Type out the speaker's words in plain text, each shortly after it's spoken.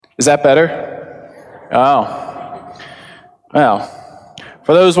Is that better? Oh. Well,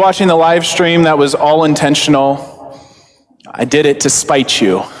 for those watching the live stream, that was all intentional. I did it to spite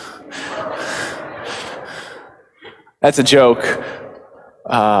you. That's a joke.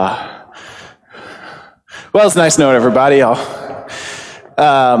 Well, it's nice knowing everybody.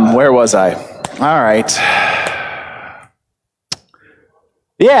 Where was I? All right.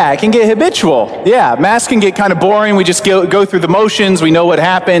 Yeah, it can get habitual. Yeah, Mass can get kind of boring. We just go through the motions. We know what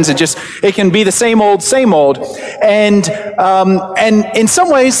happens. It can be the same old. And in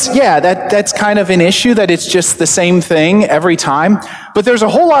some ways, yeah, that's kind of an issue, that it's just the same thing every time. But there's a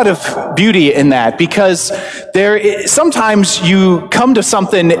whole lot of beauty in that, because sometimes you come to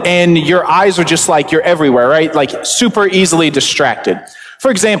something and your eyes are just like you're everywhere, right? Like super easily distracted. For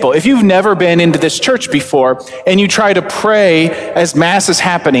example, if you've never been into this church before and you try to pray as Mass is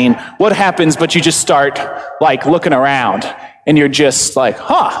happening, what happens but you just start like looking around and you're just like,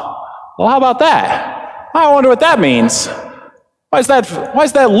 well, how about that? I wonder what that means. Why is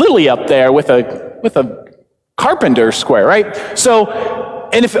that lily up there with a carpenter square, right? So,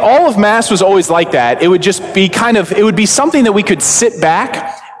 and if all of Mass was always like that, it would just be it would be something that we could sit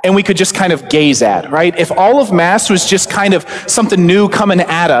back and we could just kind of gaze at, right? If all of Mass was just kind of something new coming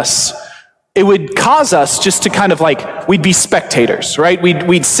at us, it would cause us just to kind of like, we'd be spectators, right?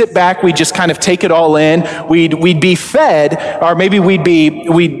 We'd sit back, we'd just kind of take it all in, we'd be fed, or maybe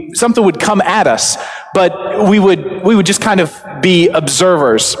something would come at us, but we would just kind of be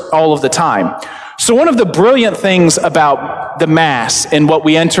observers all of the time. So one of the brilliant things about the Mass and what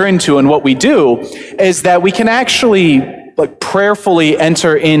we enter into and what we do is that we can actually prayerfully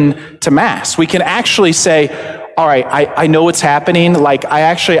enter into Mass. We can actually say, all right, I know what's happening. Like,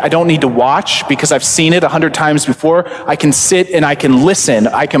 I don't need to watch because I've seen it 100 times before. I can sit and I can listen.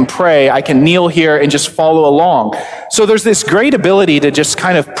 I can pray. I can kneel here and just follow along. So there's this great ability to just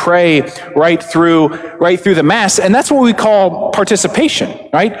kind of pray right through the Mass. And that's what we call participation,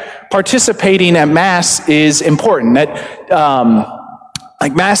 right? Participating at Mass is important.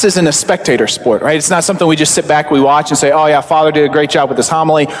 Like, Mass isn't a spectator sport, right? It's not something we just sit back, we watch and say, oh yeah, Father did a great job with this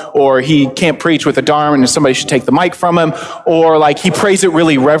homily, or he can't preach with a dharma and somebody should take the mic from him, or like he prays it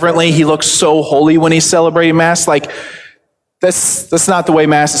really reverently, he looks so holy when he's celebrating Mass. Like, that's not the way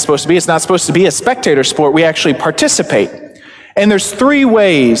Mass is supposed to be. It's not supposed to be a spectator sport. We actually participate. And there's 3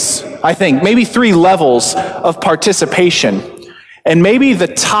 ways, I think, maybe 3 levels of participation. And maybe the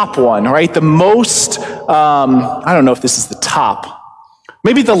top one, right? The most, I don't know if this is the top,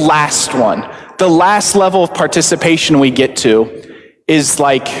 maybe the last one, the last level of participation we get to is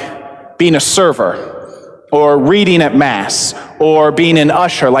like being a server or reading at Mass or being an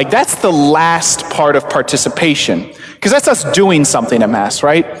usher. Like, that's the last part of participation, because that's us doing something at Mass,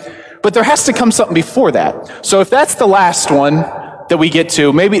 right? But there has to come something before that. So if that's the last one that we get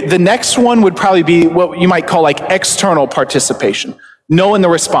to, maybe the next one would probably be what you might call like external participation, knowing the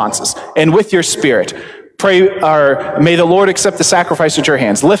responses and with your spirit. Pray, or may the Lord accept the sacrifice at your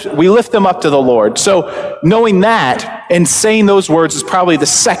hands. We lift them up to the Lord. So knowing that and saying those words is probably the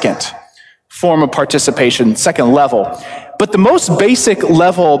second form of participation, second level. But the most basic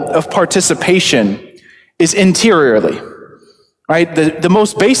level of participation is interiorly, right? The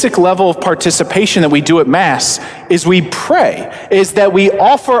most basic level of participation that we do at Mass is we pray, is that we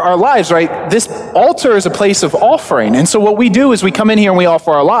offer our lives, right? This altar is a place of offering. And so what we do is we come in here and we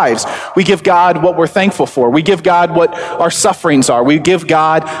offer our lives. We give God what we're thankful for. We give God what our sufferings are. We give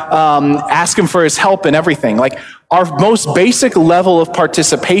God, ask him for his help in everything. Like, our most basic level of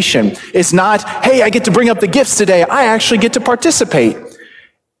participation is not, hey, I get to bring up the gifts today. I actually get to participate.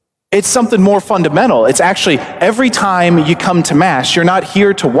 It's something more fundamental. It's actually every time you come to Mass, you're not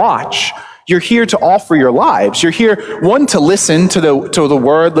here to watch. You're here to offer your lives. You're here, one, to listen to the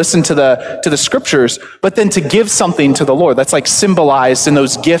word, listen to the scriptures, but then to give something to the Lord. That's like symbolized in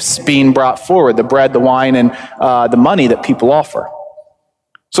those gifts being brought forward, the bread, the wine, and the money that people offer.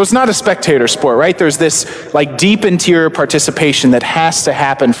 So it's not a spectator sport, right? There's this like deep interior participation that has to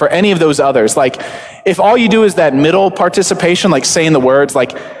happen for any of those others. Like, if all you do is that middle participation, like saying the words,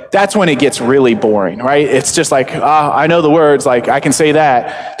 like, that's when it gets really boring, right? It's just like, I know the words, like, I can say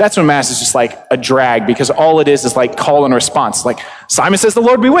that. That's when Mass is just like a drag, because all it is like call and response. Like, Simon says, the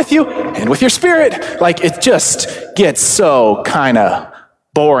Lord be with you and with your spirit. Like, it just gets so kind of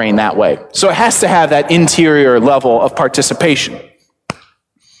boring that way. So it has to have that interior level of participation.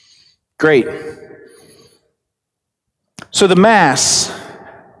 Great. So the Mass,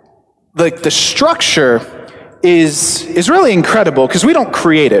 the structure is really incredible, because we don't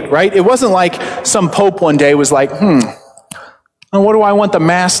create it, right? It wasn't like some pope one day was like, And what do I want the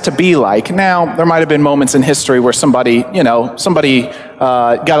Mass to be like? Now, there might have been moments in history where somebody got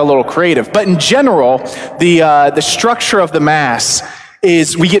a little creative. But in general, the structure of the Mass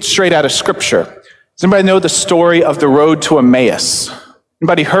is we get straight out of Scripture. Does anybody know the story of the road to Emmaus?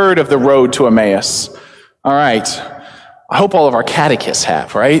 Anybody heard of the road to Emmaus? All right. I hope all of our catechists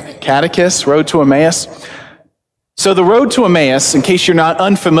have, right? Catechists, road to Emmaus. So the road to Emmaus, in case you're not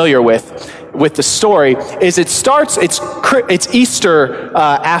unfamiliar with the story, is it's Easter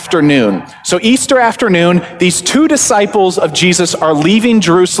afternoon. So Easter afternoon, these two disciples of Jesus are leaving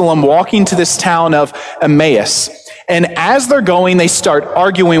Jerusalem, walking to this town of Emmaus. And as they're going, they start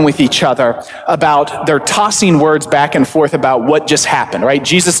arguing with each other they're tossing words back and forth about what just happened, right?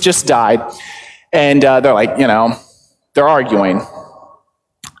 Jesus just died. And they're like, they're arguing.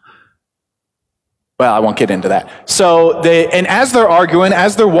 Well, I won't get into that. So and as they're arguing,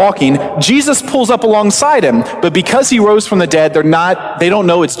 as they're walking, Jesus pulls up alongside him. But because he rose from the dead, they don't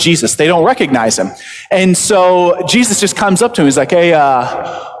know it's Jesus. They don't recognize him. And so Jesus just comes up to him. He's like, hey,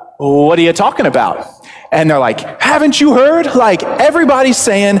 what are you talking about? And they're like, haven't you heard? Like, everybody's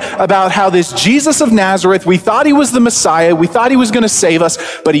saying about how this Jesus of Nazareth, we thought he was the Messiah. We thought he was going to save us,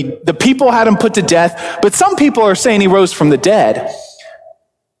 but the people had him put to death. But some people are saying he rose from the dead.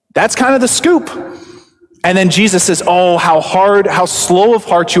 That's kind of the scoop. And then Jesus says, oh, how slow of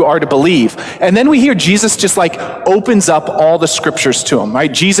heart you are to believe. And then we hear Jesus just opens up all the scriptures to him,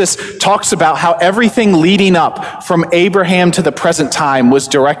 right? Jesus talks about how everything leading up from Abraham to the present time was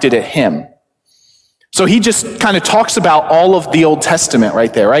directed at him. So he just kind of talks about all of the Old Testament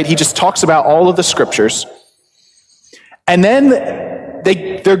right there, right? He just talks about all of the scriptures. And then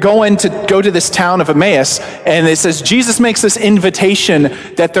they're going to go to this town of Emmaus, and it says Jesus makes this invitation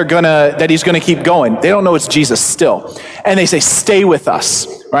that he's gonna keep going. They don't know it's Jesus still. And they say, stay with us,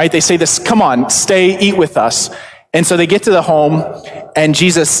 right? They say this, come on, stay, eat with us. And so they get to the home, and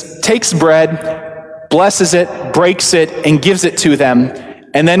Jesus takes bread, blesses it, breaks it, and gives it to them.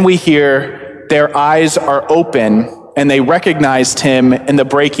 And then we hear their eyes are open, and they recognized him in the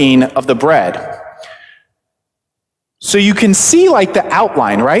breaking of the bread. So you can see the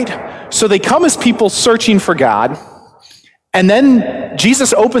outline, right? So they come as people searching for God, and then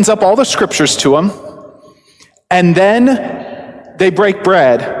Jesus opens up all the scriptures to them, and then they break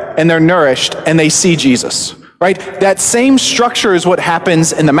bread, and they're nourished, and they see Jesus, right? That same structure is what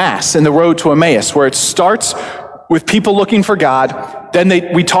happens in the Mass, in the road to Emmaus, where it starts with people looking for God,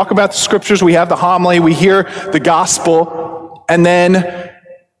 then we talk about the scriptures, we have the homily, we hear the gospel, and then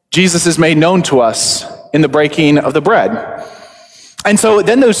Jesus is made known to us in the breaking of the bread. And so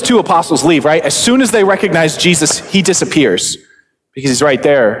then those two apostles leave, right? As soon as they recognize Jesus, he disappears because he's right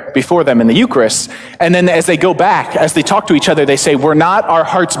there before them in the Eucharist. And then as they go back, as they talk to each other, they say, were not our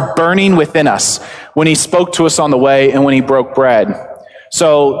hearts burning within us when he spoke to us on the way and when he broke bread?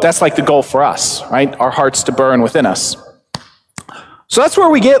 So that's the goal for us, right? Our hearts to burn within us. So that's where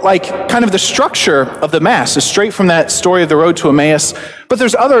we get kind of the structure of the Mass, is straight from that story of the road to Emmaus. But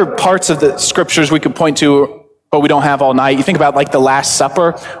there's other parts of the scriptures we could point to, but we don't have all night. You think about the Last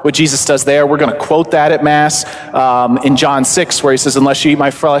Supper, what Jesus does there. We're going to quote that at Mass in John 6, where he says, unless you eat my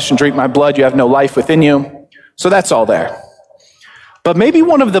flesh and drink my blood, you have no life within you. So that's all there. But maybe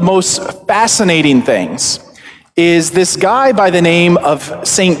one of the most fascinating things is this guy by the name of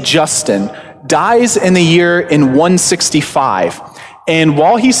Saint Justin dies in the year in 165. And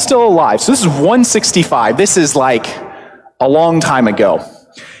while he's still alive, so this is 165, this is a long time ago,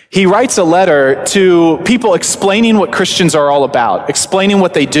 he writes a letter to people explaining what Christians are all about, explaining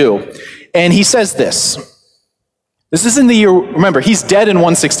what they do. And he says this. This is in the year, remember, he's dead in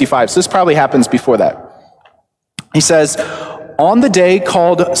 165, so this probably happens before that. He says, on the day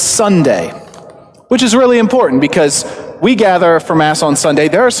called Sunday, which is really important because we gather for Mass on Sunday.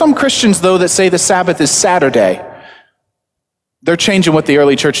 There are some Christians, though, that say the Sabbath is Saturday. They're changing what the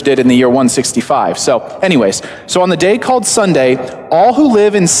early church did in the year 165. So anyways, so on the day called Sunday, all who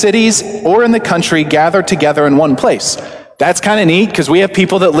live in cities or in the country gather together in one place. That's kind of neat because we have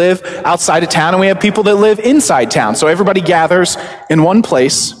people that live outside of town and we have people that live inside town. So everybody gathers in one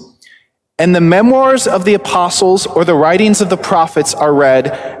place. And the memoirs of the apostles or the writings of the prophets are read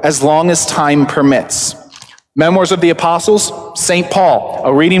as long as time permits. Memoirs of the apostles, St. Paul,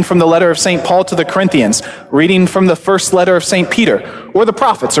 a reading from the letter of St. Paul to the Corinthians, reading from the first letter of St. Peter, or the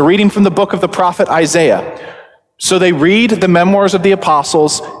prophets, a reading from the book of the prophet Isaiah. So they read the memoirs of the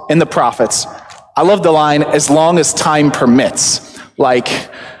apostles and the prophets. I love the line, as long as time permits.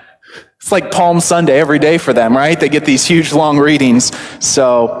 It's like Palm Sunday every day for them, right? They get these huge long readings.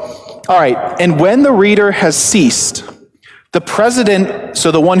 So, all right. And when the reader has ceased, The president,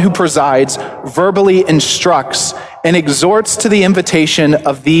 so the one who presides, verbally instructs and exhorts to the imitation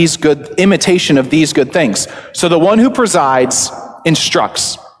of these good things. So the one who presides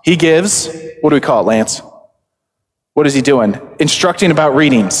instructs. He gives, what do we call it, Lance? What is he doing? Instructing about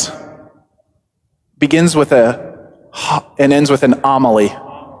readings. Begins with and ends with an homily.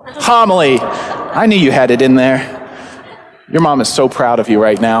 Homily. I knew you had it in there. Your mom is so proud of you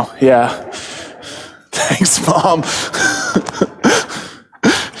right now. Yeah. Thanks, Mom.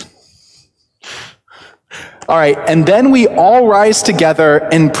 All right, and then we all rise together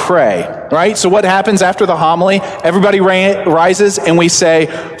and pray, right? So what happens after the homily? Everybody rises and we say,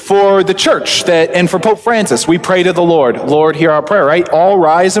 for the church and for Pope Francis, we pray to the Lord. Lord, hear our prayer, right? All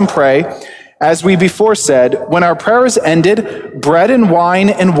rise and pray. As we before said, when our prayer is ended, bread and wine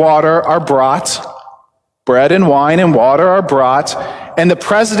and water are brought. Bread and wine and water are brought, and the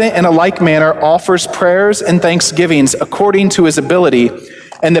president in a like manner offers prayers and thanksgivings according to his ability,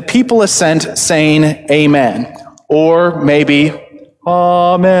 and the people assent, saying, Amen. Or maybe,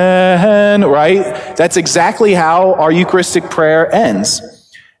 Amen, right? That's exactly how our Eucharistic prayer ends.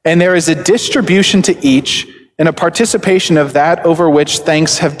 And there is a distribution to each and a participation of that over which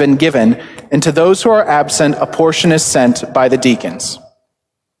thanks have been given, and to those who are absent, a portion is sent by the deacons.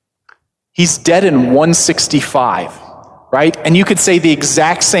 He's dead in 165, right? And you could say the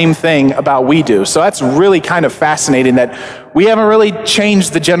exact same thing about we do. So that's really kind of fascinating that we haven't really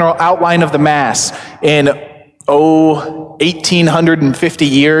changed the general outline of the Mass in, 1,850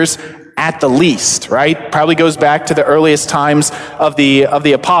 years at the least, right? Probably goes back to the earliest times of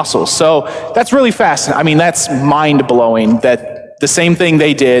the apostles. So that's really fascinating. I mean, that's mind-blowing that the same thing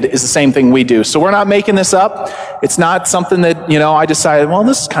they did is the same thing we do. So we're not making this up. It's not something that, I decided, well,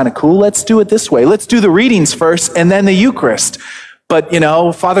 this is kind of cool. Let's do it this way. Let's do the readings first and then the Eucharist. But,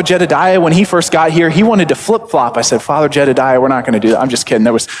 Father Jedediah, when he first got here, he wanted to flip-flop. I said, Father Jedediah, we're not going to do that. I'm just kidding.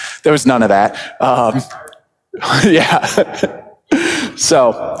 There was none of that. Yeah.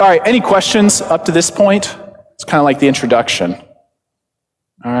 So, all right. Any questions up to this point? It's kind of like the introduction.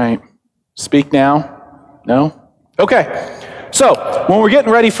 All right. Speak now. No? Okay. So, when we're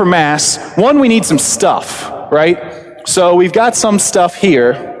getting ready for Mass, we need some stuff, right? So, we've got some stuff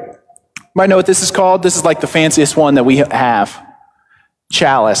here. You might know what this is called. This is like the fanciest one that we have.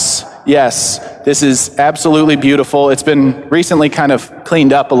 Chalice. Yes, this is absolutely beautiful. It's been recently kind of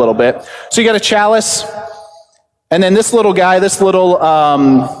cleaned up a little bit. So, you got a chalice, and then this little guy, this little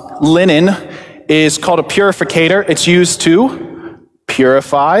linen is called a purificator. It's used to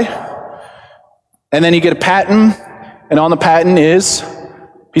purify. And then you get a paten. And on the paten is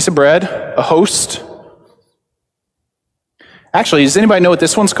a piece of bread, a host. Actually, does anybody know what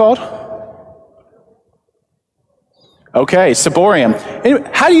this one's called? Okay, ciborium.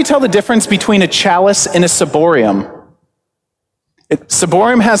 How do you tell the difference between a chalice and a ciborium?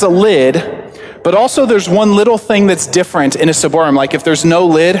 Ciborium has a lid, but also there's one little thing that's different in a ciborium. Like if there's no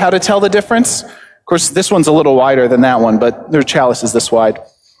lid, how to tell the difference? Of course, this one's a little wider than that one, but their chalice is this wide.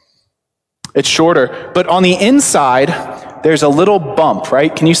 It's shorter, but on the inside, there's a little bump,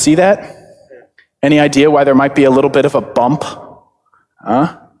 right? Can you see that? Any idea why there might be a little bit of a bump?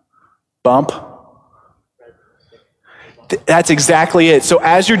 Bump? That's exactly it. So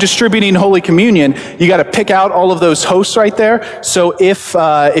as you're distributing Holy Communion, you got to pick out all of those hosts right there. So if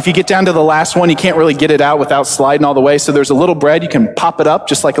you get down to the last one, you can't really get it out without sliding all the way. So there's a little bread. You can pop it up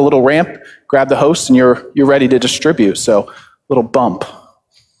just like a little ramp, grab the host, and you're ready to distribute. So little bump.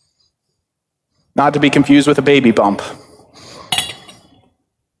 Not to be confused with a baby bump.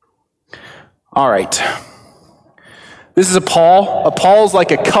 All right. This is a pall. A pall is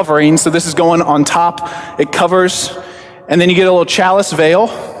like a covering, so this is going on top. It covers, and then you get a little chalice veil.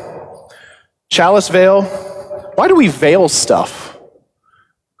 Chalice veil. Why do we veil stuff?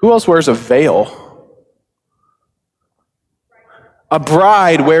 Who else wears a veil? A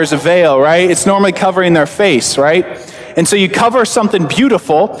bride wears a veil, right? It's normally covering their face, right? And so you cover something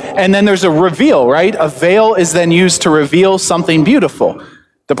beautiful, and then there's a reveal, right? A veil is then used to reveal something beautiful.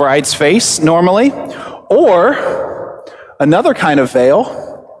 The bride's face, normally. Or another kind of veil,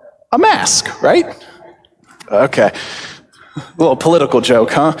 a mask, right? Okay. A little political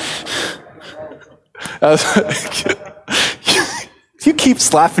joke, huh? You keep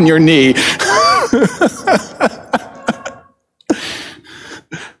slapping your knee.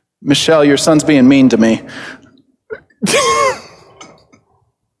 Michelle, your son's being mean to me.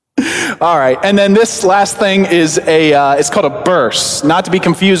 All right, and then this last thing is it's called a burse, not to be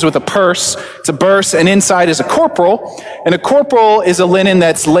confused with a purse. It's a burse, and inside is a corporal, and a corporal is a linen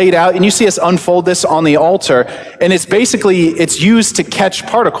that's laid out, and you see us unfold this on the altar, and it's used to catch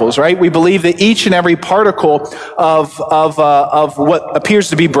particles, right? We believe that each and every particle of what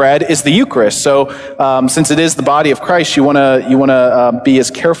appears to be bread is the Eucharist. So since it is the body of Christ, you want to be as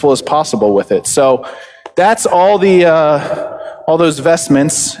careful as possible with it. So that's all those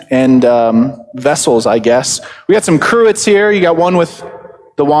vestments and vessels, I guess. We got some cruets here. You got one with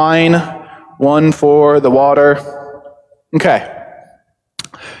the wine, one for the water. Okay.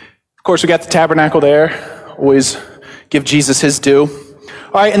 Of course, we got the tabernacle there. Always give Jesus his due.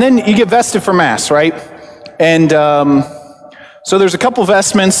 All right, and then you get vested for Mass, right? And so there's a couple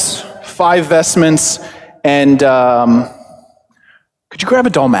vestments, 5 vestments, and could you grab a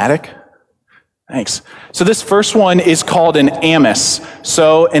dalmatic? Thanks. So this first one is called an amice.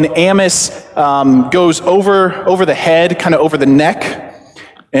 So an amice goes over the head, kind of over the neck,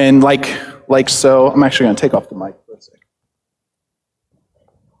 and like so. I'm actually going to take off the mic for a second.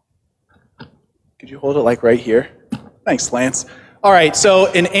 Could you hold it like right here? Thanks, Lance. All right. So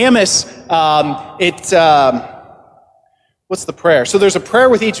an amice, what's the prayer? So there's a prayer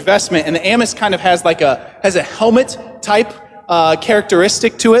with each vestment, and the amice kind of has a helmet type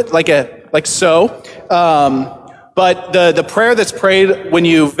characteristic to it, like so. But the prayer that's prayed when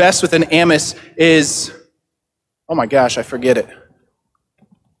you vest with an amice is, oh my gosh, I forget it.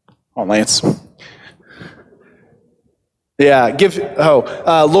 Oh, Lance. Yeah,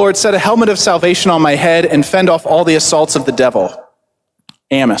 Lord, set a helmet of salvation on my head and fend off all the assaults of the devil.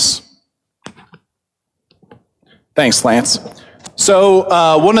 Amice. Thanks, Lance.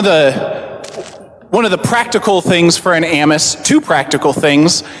 So one of the practical things for an amice, 2 practical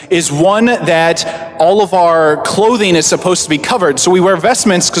things, is one, that all of our clothing is supposed to be covered. So we wear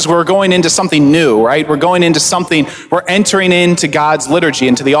vestments because we're going into something new, right? We're entering into God's liturgy,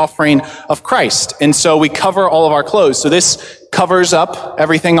 into the offering of Christ. And so we cover all of our clothes. So this covers up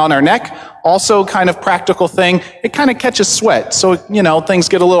everything on our neck. Also kind of practical thing, it kind of catches sweat. So, things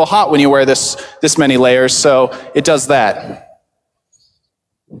get a little hot when you wear this many layers. So it does that.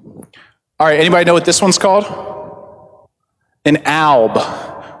 All right, anybody know what this one's called? An alb.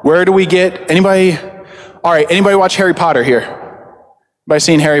 Where do we get, anybody watch Harry Potter here? Anybody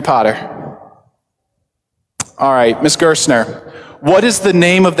seen Harry Potter? All right, Miss Gerstner. What is the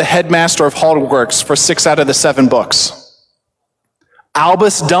name of the headmaster of Hogwarts for 6 out of the 7 books?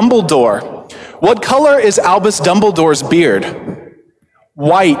 Albus Dumbledore. What color is Albus Dumbledore's beard?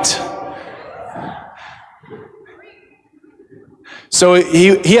 White. So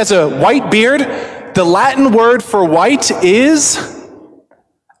he has a white beard. The Latin word for white is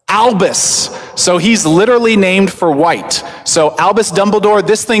albus. So he's literally named for white. So Albus Dumbledore,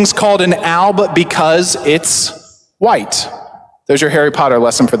 this thing's called an alb because it's white. There's your Harry Potter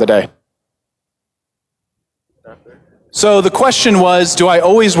lesson for the day. So the question was, do I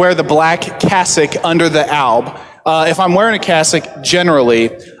always wear the black cassock under the alb? If I'm wearing a cassock, generally,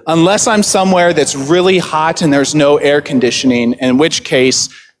 unless I'm somewhere that's really hot and there's no air conditioning, in which case,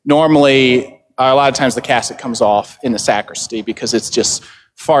 normally, a lot of times the cassock comes off in the sacristy because it's just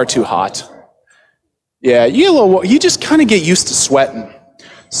far too hot. Yeah, you just kind of get used to sweating.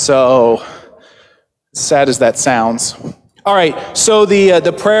 So, sad as that sounds. All right, so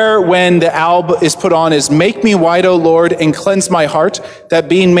the prayer when the alb is put on is, make me white, O Lord, and cleanse my heart, that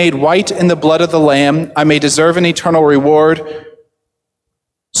being made white in the blood of the Lamb, I may deserve an eternal reward.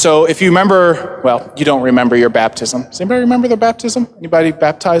 So if you remember, well, you don't remember your baptism. Does anybody remember their baptism? Anybody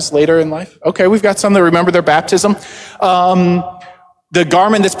baptized later in life? Okay, we've got some that remember their baptism. The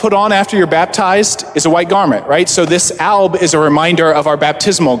garment that's put on after you're baptized is a white garment, right? So this alb is a reminder of our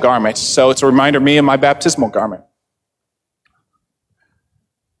baptismal garment. So it's a reminder of me and my baptismal garment.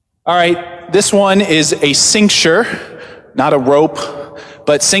 All right, this one is a cincture, not a rope,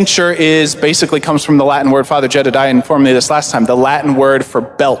 but cincture comes from the Latin word, Father Jedediah informed me this last time, the Latin word for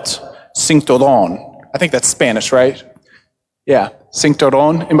belt, cinturón. I think that's Spanish, right? Yeah,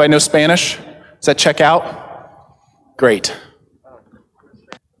 cinturón. Anybody know Spanish? Does that check out? Great.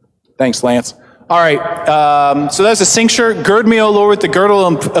 Thanks, Lance. All right, so that's a cincture. Gird me, O Lord, with the girdle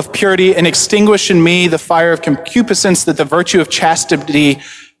of purity, and extinguish in me the fire of concupiscence, that the virtue of chastity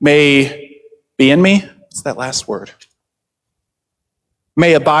may be in me. What's that last word?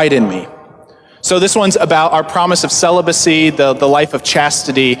 May abide in me. So this one's about our promise of celibacy, the life of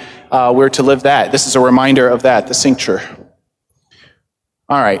chastity. We're to live that. This is a reminder of that, the cincture.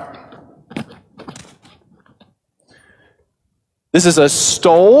 All right. This is a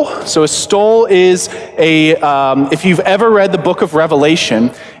stole. So a stole is if you've ever read the book of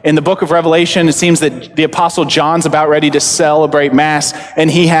Revelation, in the book of Revelation, it seems that the Apostle John's about ready to celebrate Mass,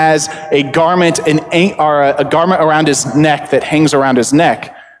 and he has a garment, a garment around his neck that hangs around his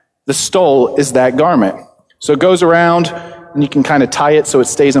neck. The stole is that garment. So it goes around, and you can kind of tie it so it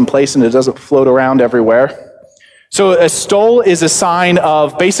stays in place and it doesn't float around everywhere. So a stole is a sign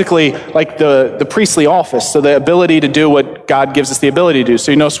of basically like the priestly office, so the ability to do what God gives us the ability to do.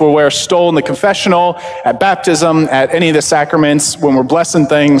 So you notice we'll wear a stole in the confessional, at baptism, at any of the sacraments, when we're blessing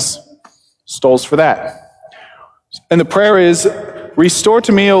things, stoles for that. And the prayer is, restore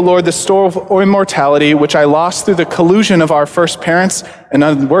to me, O Lord, the store of immortality, which I lost through the collusion of our first parents, and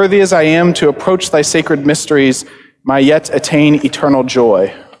unworthy as I am to approach thy sacred mysteries, may I yet attain eternal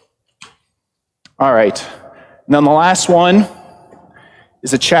joy. All right. And then the last one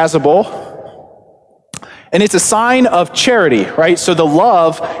is a chasuble. And it's a sign of charity, right? So the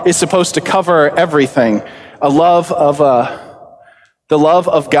love is supposed to cover everything. The love of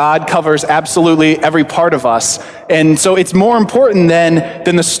God covers absolutely every part of us. And so it's more important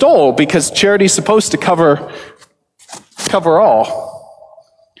than the stole, because charity is supposed to cover all.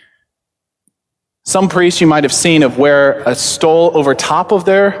 Some priests you might have seen of wear a stole over top of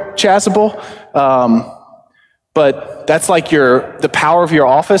their chasuble. But that's like the power of your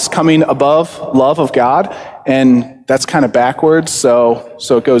office coming above love of God, and that's kind of backwards, so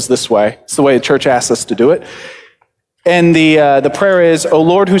it goes this way. It's the way the church asks us to do it. And the prayer is, O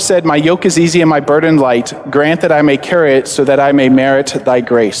Lord, who said, my yoke is easy and my burden light, grant that I may carry it so that I may merit thy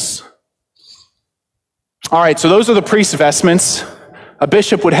grace. All right, so those are the priest's vestments. A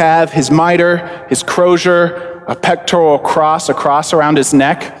bishop would have his mitre, his crozier, a pectoral cross, a cross around his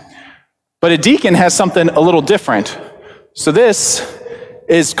neck. But a deacon has something a little different. So this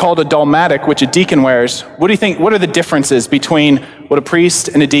is called a dalmatic, which a deacon wears. What do you think? What are the differences between what a priest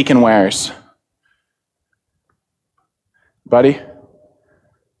and a deacon wears? Buddy?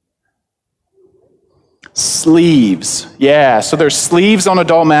 Sleeves. Yeah, so there's sleeves on a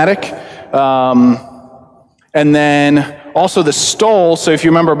dalmatic. And then also the stole, so if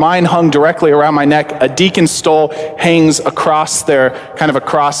you remember, mine hung directly around my neck. A deacon's stole hangs across there, kind of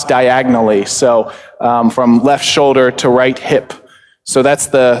across diagonally, so from left shoulder to right hip. So that's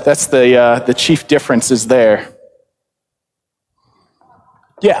the chief differences there.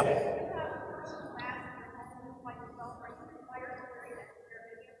 Yeah.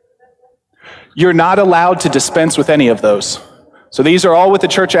 You're not allowed to dispense with any of those. So these are all what the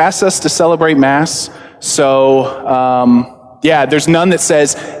church asks us to celebrate Mass. So, there's none that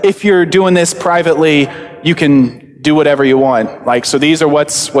says, if you're doing this privately, you can do whatever you want. So these are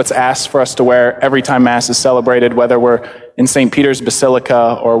what's asked for us to wear every time Mass is celebrated, whether we're in St. Peter's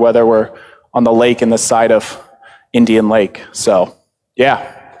Basilica or whether we're on the lake in the side of Indian Lake. So,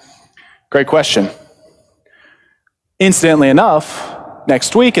 great question. Incidentally enough,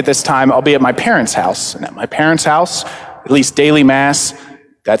 next week at this time, I'll be at my parents' house. And at my parents' house, at least daily Mass,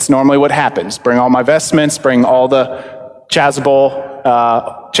 that's normally what happens. Bring all my vestments, bring all the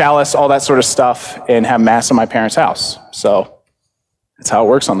chasuble, chalice, all that sort of stuff, and have Mass in my parents' house. So that's how it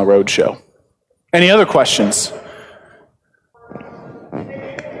works on the road show. Any other questions?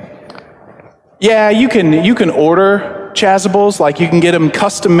 Yeah, you can order chasubles, you can get them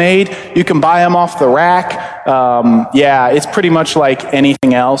custom made. You can buy them off the rack. It's pretty much like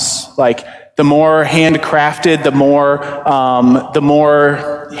anything else. The more handcrafted, the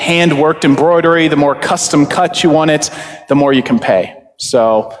more hand-worked embroidery, the more custom cut you want it, the more you can pay.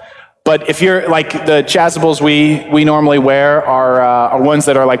 So, but if you're the chasubles we normally wear are ones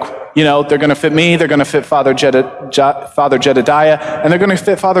that are they're going to fit me, they're going to fit Father Jedediah, and they're going to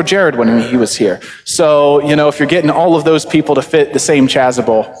fit Father Jared when he was here. So, if you're getting all of those people to fit the same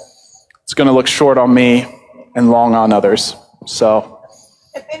chasuble, it's going to look short on me and long on others. So.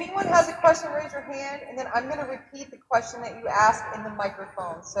 If anyone has a question, raise your hand, and then I'm going to repeat the question that you asked in the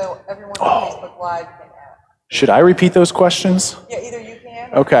microphone, so everyone on Facebook Live can ask. Should I repeat those questions? Yeah, either you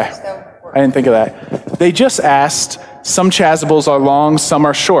can. Okay. I didn't think of that. They just asked, some chasubles are long, some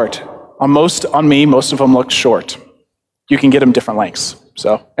are short. On me, most of them look short. You can get them different lengths.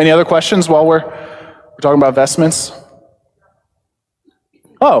 So, any other questions while we're talking about vestments?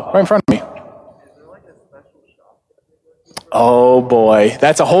 Oh, right in front of me. Oh boy,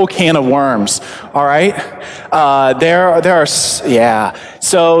 that's a whole can of worms. All right, there are.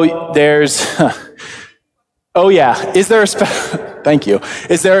 So there's. Oh yeah, is there a Thank you.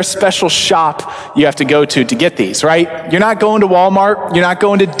 Is there a special shop you have to go to get these, right? You're not going to Walmart. You're not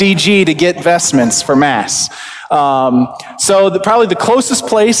going to DG to get vestments for Mass. So probably the closest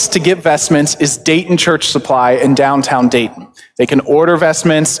place to get vestments is Dayton Church Supply in downtown Dayton. They can order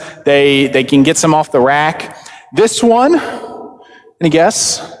vestments. They can get some off the rack. This one, any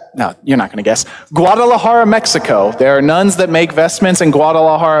guess? No, you're not going to guess. Guadalajara, Mexico. There are nuns that make vestments in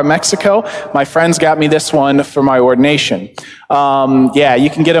Guadalajara, Mexico. My friends got me this one for my ordination. Yeah, you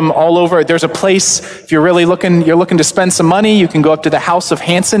can get them all over. There's a place, if you're looking to spend some money, you can go up to the House of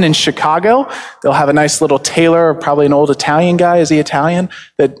Hanson in Chicago. They'll have a nice little tailor, probably an old Italian guy. Is he Italian?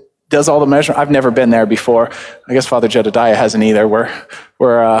 That does all the measurement. I've never been there before. I guess Father Jedediah hasn't either.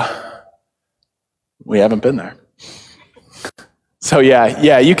 We haven't been there. So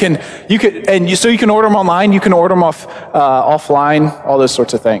yeah, you can order them online. You can order them offline. All those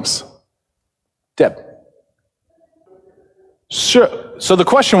sorts of things. Deb. Sure. So the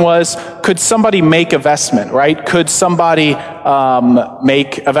question was, could somebody make a vestment, right? Could somebody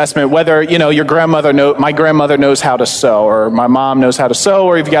make a vestment? Whether your my grandmother knows how to sew, or my mom knows how to sew,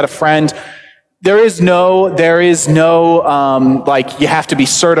 or if you got a friend. There is no, like, you have to be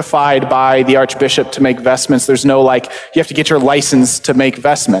certified by the Archbishop to make vestments. There's no, like, you have to get your license to make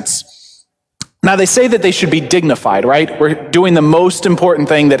vestments. Now, they say that they should be dignified, right? We're doing the most important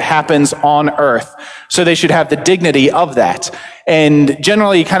thing that happens on earth. So they should have the dignity of that. And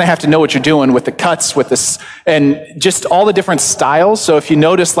generally, you kind of have to know what you're doing with the cuts, with this, and just all the different styles. So if you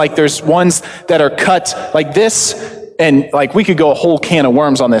notice, like, there's ones that are cut like this, and like we could go a whole can of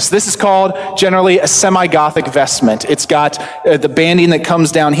worms on this. This is called generally a semi-Gothic vestment. It's got the banding that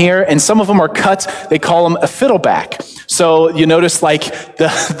comes down here, and some of them are cut. They call them a fiddleback. So you notice like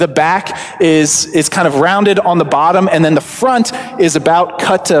the back is kind of rounded on the bottom, and then the front is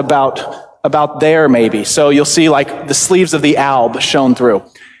cut to about there maybe. So you'll see like the sleeves of the alb shown through.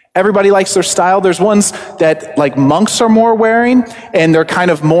 Everybody likes their style. There's ones that like monks are more wearing, and they're kind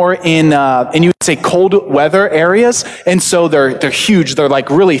of more in you would say cold weather areas. And so they're huge. They're like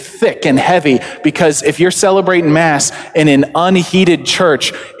really thick and heavy, because if you're celebrating Mass in an unheated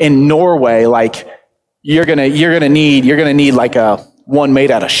church in Norway, like you're gonna need like a one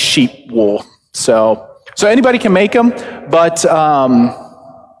made out of sheep wool. So anybody can make them, but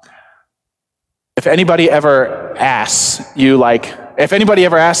if anybody ever asks you, like, if anybody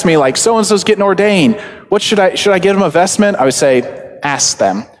ever asks me, like, so-and-so's getting ordained, what should I give them a vestment? I would say, ask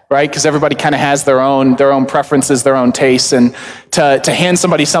them, right? Because everybody kind of has their own preferences, their own tastes, and to hand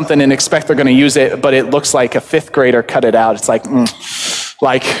somebody something and expect they're going to use it, but it looks like a fifth grader cut it out. It's like,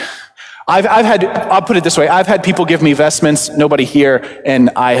 I'll put it this way. I've had people give me vestments, nobody here, and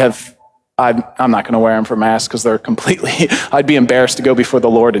I'm not going to wear them for Mass because they're completely, I'd be embarrassed to go before the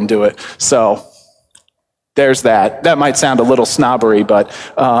Lord and do it. So there's that. That might sound a little snobbery, but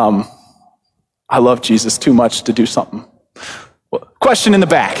I love Jesus too much to do something. Question in the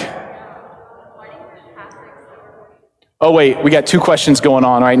back. Oh, wait, we got two questions going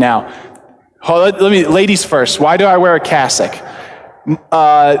on right now. Ladies first. Why do I wear a cassock?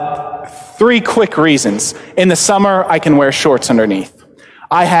 3 quick reasons. In the summer, I can wear shorts underneath.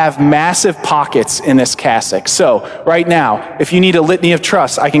 I have massive pockets in this cassock. So right now, if you need a litany of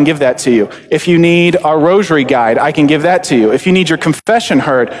trust, I can give that to you. If you need a rosary guide, I can give that to you. If you need your confession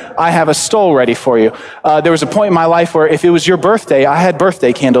heard, I have a stole ready for you. There was a point in my life where if it was your birthday, I had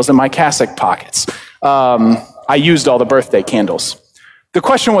birthday candles in my cassock pockets. I used all the birthday candles. The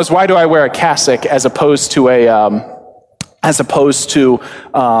question was, why do I wear a cassock as opposed to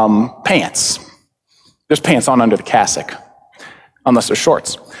pants? There's pants on under the cassock, unless they're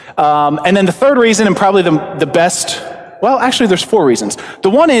shorts. And then the third reason, and probably the best, well, actually there's 4 reasons. The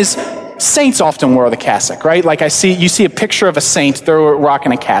one is saints often wore the cassock, right? Like you see a picture of a saint, they're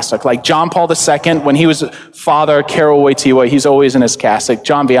rocking a cassock. Like John Paul II, when he was Father Karol Wojtyła, he's always in his cassock.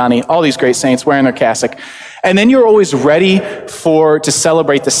 John Vianney, all these great saints wearing their cassock. And then you're always ready to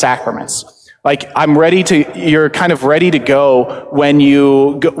celebrate the sacraments. Like you're kind of ready to go when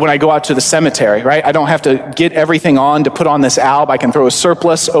I go out to the cemetery, right? I don't have to get everything on to put on this alb. I can throw a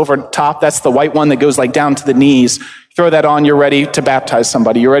surplice over top. That's the white one that goes like down to the knees. Throw that on, you're ready to baptize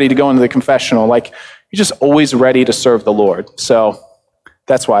somebody. You're ready to go into the confessional. Like, you're just always ready to serve the Lord. So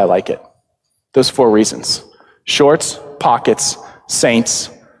that's why I like it. Those 4 reasons. Shorts, pockets, saints,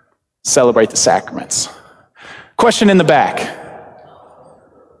 celebrate the sacraments. Question in the back.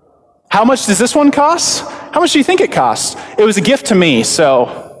 How much does this one cost? How much do you think it costs? It was a gift to me,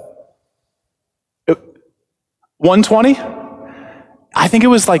 so $120? I think it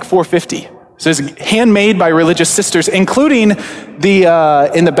was like $450. So it's handmade by religious sisters, including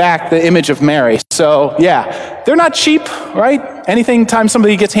the in the back, the image of Mary. So yeah, they're not cheap, right? Anything time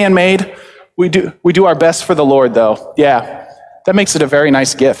somebody gets handmade, we do our best for the Lord, though. Yeah, that makes it a very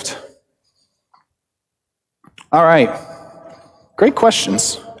nice gift. All right, great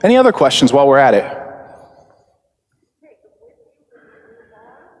questions. Any other questions while we're at it?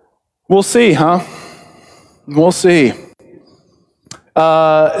 We'll see, huh? We'll see.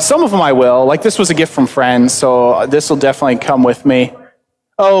 Some of them I will. Like this was a gift from friends, so this will definitely come with me.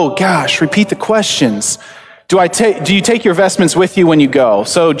 Oh gosh, repeat the questions. Do you take your vestments with you when you go?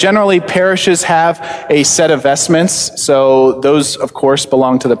 So generally parishes have a set of vestments. So those of course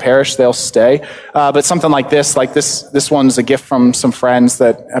belong to the parish, they'll stay. But something like this one's a gift from some friends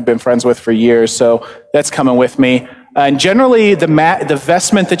that I've been friends with for years. So that's coming with me. And generally the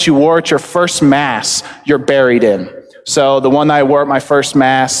vestment that you wore at your first mass, you're buried in. So the one that I wore at my first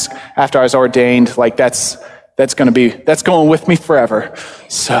mass after I was ordained, like that's going with me forever.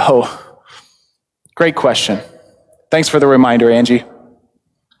 So great question. Thanks for the reminder, Angie.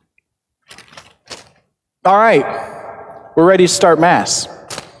 All right, we're ready to start Mass.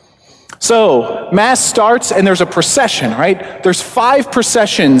 So Mass starts and there's a procession, right? There's 5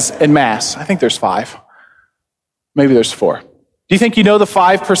 processions in Mass. I think there's 5. Maybe there's 4. Do you think you know the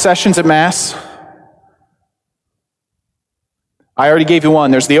 5 processions at Mass? I already gave you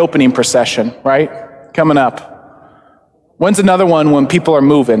one. There's the opening procession, right? Coming up. When's another one when people are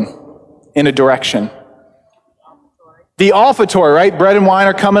moving in a direction? The offertory, right? Bread and wine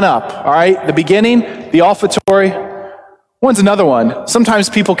are coming up, all right? The beginning, the offertory. When's another one? Sometimes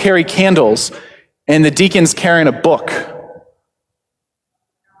people carry candles and the deacon's carrying a book.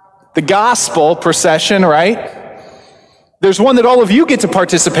 The gospel procession, right? There's one that all of you get to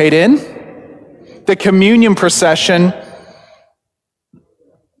participate in, the communion procession,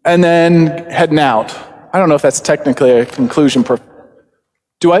 and then heading out. I don't know if that's technically a conclusion.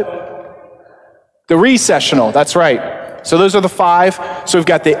 The recessional, that's right. So those are the 5. So we've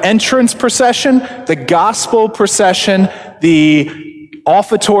got the entrance procession, the gospel procession, the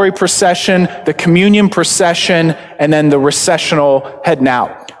offertory procession, the communion procession, and then the recessional heading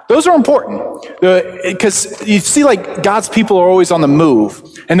out. Those are important because you see like God's people are always on the move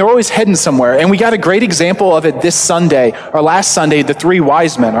and they're always heading somewhere. And we got a great example of it this Sunday, or last Sunday, the 3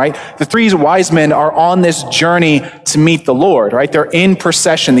 wise men, right? The 3 wise men are on this journey to meet the Lord, right? They're in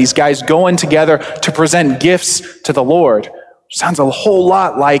procession. These guys going together to present gifts to the Lord. Sounds a whole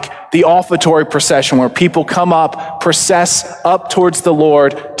lot like the offertory procession where people come up, process up towards the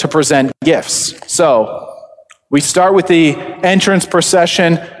Lord to present gifts. So we start with the entrance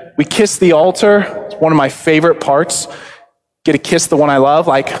procession. We kiss the altar. It's one of my favorite parts. Get to kiss the one I love.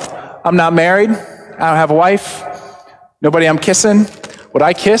 Like, I'm not married. I don't have a wife. Nobody I'm kissing. Would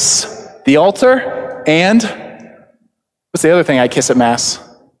I kiss the altar? And what's the other thing I kiss at Mass?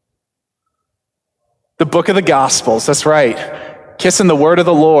 The book of the Gospels. That's right. Kissing the word of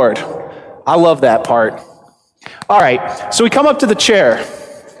the Lord. I love that part. All right. So we come up to the chair.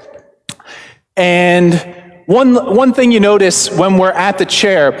 And one thing you notice when we're at the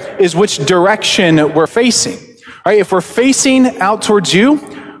chair is which direction we're facing. Right? If we're facing out towards you,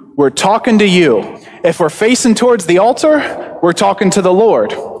 we're talking to you. If we're facing towards the altar, we're talking to the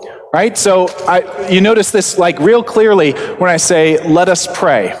Lord. Right? So you notice this like real clearly when I say, let us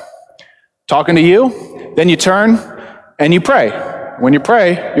pray. Talking to you, then you turn and you pray. When you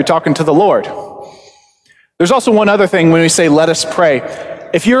pray, you're talking to the Lord. There's also one other thing when we say, let us pray.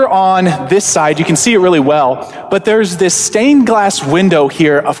 If you're on this side, you can see it really well, but there's this stained glass window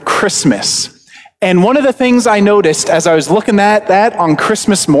here of Christmas. And one of the things I noticed as I was looking at that on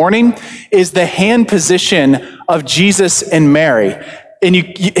Christmas morning is the hand position of Jesus and Mary. And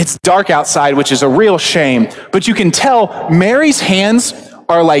it's dark outside, which is a real shame, but you can tell Mary's hands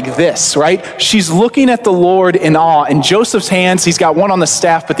are like this, right? She's looking at the Lord in awe. And Joseph's hands, he's got one on the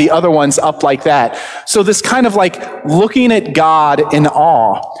staff, but the other one's up like that. So this kind of like looking at God in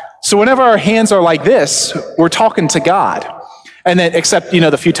awe. So whenever our hands are like this, we're talking to God. And then, except,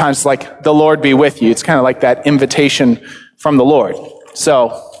 the few times like, the Lord be with you. It's kind of like that invitation from the Lord.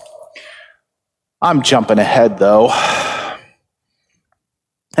 So I'm jumping ahead though.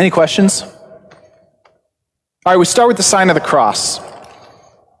 Any questions? All right, we start with the sign of the cross.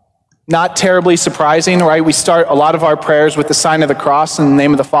 Not terribly surprising, right? We start a lot of our prayers with the sign of the cross in the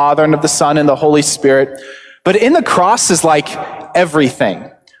name of the Father and of the Son and the Holy Spirit. But in the cross is like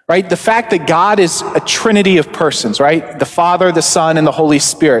everything, right? The fact that God is a trinity of persons, right? The Father, the Son, and the Holy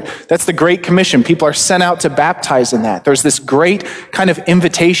Spirit. That's the Great Commission. People are sent out to baptize in that. There's this great kind of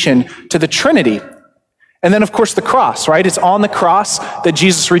invitation to the Trinity. And then, of course, the cross, right? It's on the cross that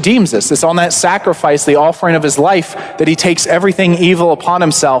Jesus redeems us. It's on that sacrifice, the offering of his life, that he takes everything evil upon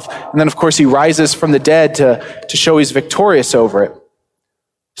himself. And then, of course, he rises from the dead to show he's victorious over it.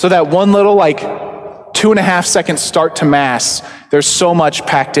 So that one little, 2.5 second start to Mass, there's so much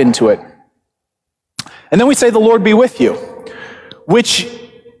packed into it. And then we say, the Lord be with you. Which,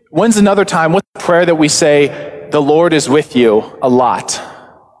 when's another time, what's the prayer that we say, the Lord is with you a lot?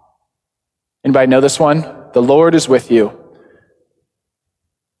 Anybody know this one? The Lord is with you.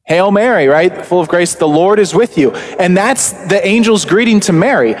 Hail Mary, right? Full of grace, the Lord is with you. And that's the angel's greeting to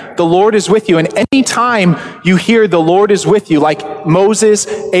Mary. The Lord is with you. And any time you hear the Lord is with you, like Moses,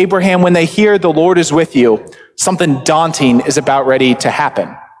 Abraham, when they hear the Lord is with you, something daunting is about ready to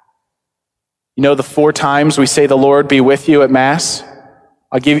happen. You know the 4 times we say the Lord be with you at Mass?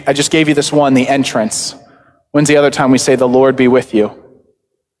 I just gave you this one, the entrance. When's the other time we say the Lord be with you?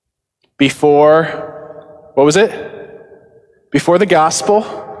 Before, what was it? Before the gospel.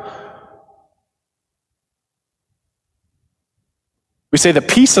 We say the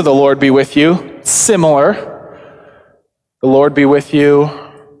peace of the Lord be with you. Similar. The Lord be with you.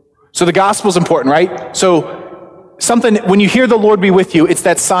 So the gospel is important, right? So when you hear the Lord be with you, it's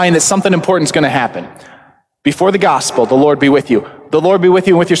that sign that something important is going to happen. Before the gospel, the Lord be with you. The Lord be with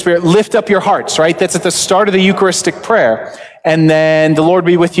you and with your spirit. Lift up your hearts, right? That's at the start of the Eucharistic prayer. And then the Lord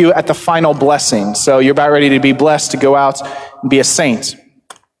be with you at the final blessing. So you're about ready to be blessed to go out and be a saint.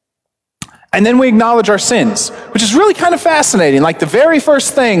 And then we acknowledge our sins, which is really kind of fascinating. Like the very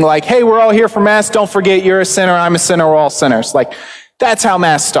first thing, hey, we're all here for Mass. Don't forget you're a sinner. I'm a sinner. We're all sinners. That's how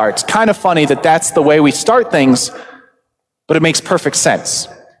Mass starts. Kind of funny that that's the way we start things, but it makes perfect sense.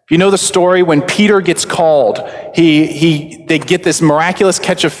 You know the story when Peter gets called, they get this miraculous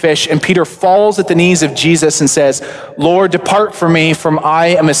catch of fish, and Peter falls at the knees of Jesus and says, Lord, depart from me, for I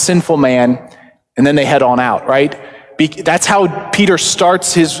am a sinful man. And then they head on out, right? That's how Peter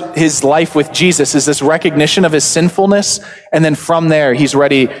starts his life with Jesus, is this recognition of his sinfulness. And then from there, he's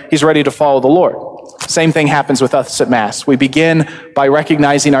ready to follow the Lord. Same thing happens with us at Mass. We begin by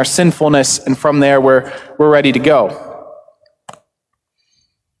recognizing our sinfulness, and from there, we're ready to go.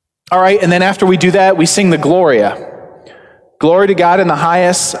 All right, and then after we do that, we sing the Gloria. Glory to God in the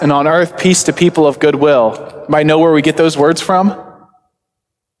highest, and on earth peace to people of good will. Anybody know where we get those words from?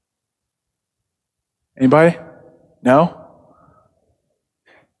 Anybody? No?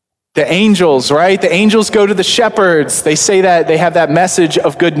 The angels, right? The angels go to the shepherds. They say that they have that message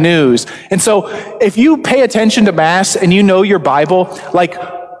of good news. And so if you pay attention to Mass and you know your Bible,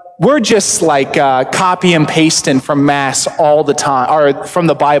 we're just copy and pasting from Mass all the time, or from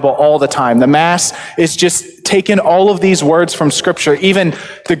the Bible all the time. The Mass is just taking all of these words from Scripture. Even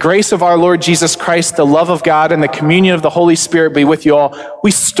the grace of our Lord Jesus Christ, the love of God, and the communion of the Holy Spirit be with you all. We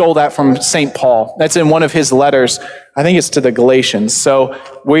stole that from St. Paul. That's in one of his letters. I think it's to the Galatians. So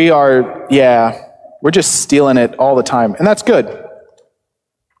we're just stealing it all the time. And that's good.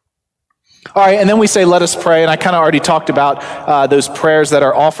 All right, and then we say, let us pray. And I kind of already talked about those prayers that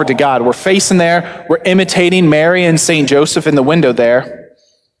are offered to God. We're facing there. We're imitating Mary and St. Joseph in the window there.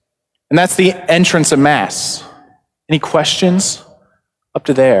 And that's the entrance of Mass. Any questions up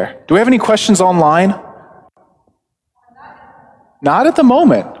to there? Do we have any questions online? Not at the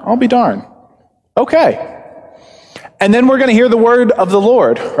moment. I'll be darned. Okay. And then we're going to hear the word of the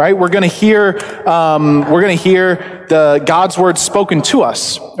Lord, right? We're going to hear the God's word spoken to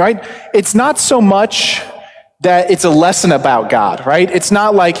us, right? It's not so much that it's a lesson about God, right? It's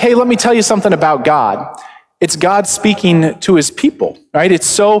not like, hey, let me tell you something about God. It's God speaking to his people, right? It's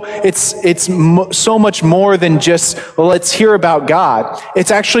so much more than just, well, let's hear about God.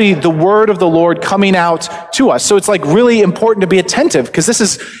 It's actually the word of the Lord coming out to us. So it's really important to be attentive, because this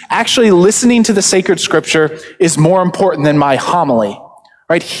is actually listening to the sacred Scripture is more important than my homily,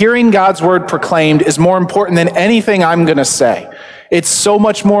 right? Hearing God's word proclaimed is more important than anything I'm going to say. It's so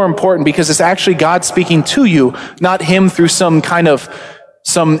much more important because it's actually God speaking to you, not him through some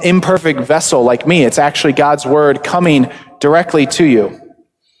imperfect vessel like me. It's actually God's word coming directly to you.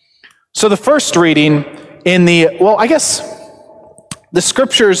 So the first reading the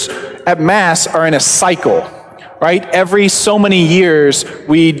Scriptures at Mass are in a cycle, right? Every so many years,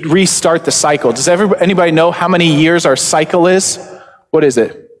 we restart the cycle. Does anybody know how many years our cycle is? What is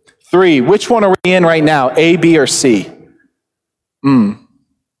it? 3. Which one are we in right now? A, B, or C? Who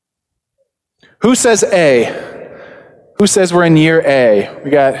says A? Who says we're in year A?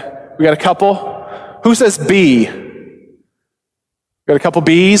 We got a couple. Who says B? We got a couple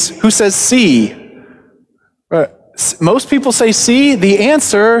B's. Who says C? Most people say C. The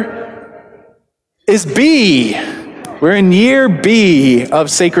answer is B. We're in year B of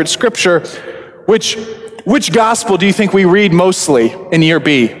sacred Scripture, which Which gospel do you think we read mostly in year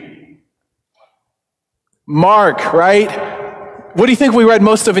B? Mark, right? What do you think we read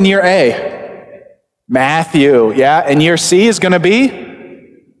most of in year A? Matthew, yeah. And year C is going to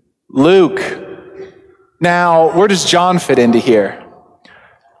be Luke. Now, where does John fit into here?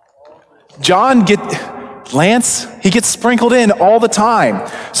 Lance, he gets sprinkled in all the time.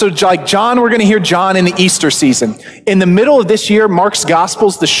 So like John, we're going to hear John in the Easter season. In the middle of this year, Mark's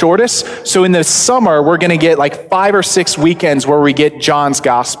gospel's the shortest. So in the summer, we're going to get like 5 or 6 weekends where we get John's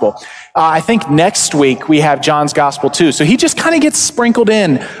gospel. I think next week we have John's gospel too. So he just kind of gets sprinkled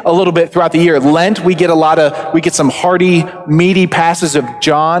in a little bit throughout the year. Lent, we get some hearty, meaty passages of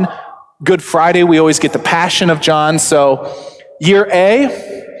John. Good Friday, we always get the Passion of John. So year A,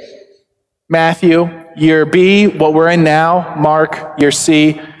 Matthew. Year B, what we're in now, Mark. Year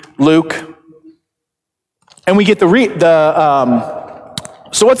C, Luke. And we get so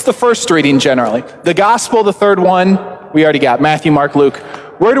what's the first reading generally? The gospel, the third one, we already got, Matthew, Mark, Luke.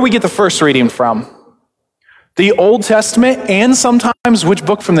 Where do we get the first reading from? The Old Testament, and sometimes which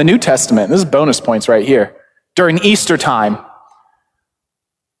book from the New Testament? This is bonus points right here. During Easter time.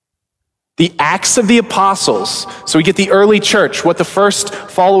 The Acts of the Apostles. So we get the early church, what the first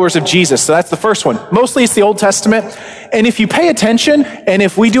followers of Jesus. So that's the first one. Mostly it's the Old Testament. And if you pay attention, and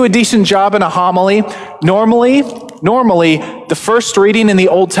if we do a decent job in a homily, normally, the first reading in the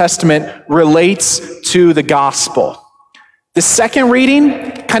Old Testament relates to the gospel. The second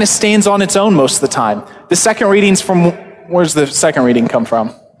reading kind of stands on its own most of the time. The second reading's from, where's the second reading come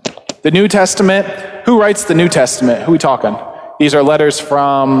from? The New Testament. Who writes the New Testament? Who are we talking? These are letters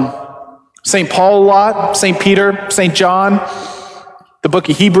from St. Paul a lot, St. Peter, St. John, the book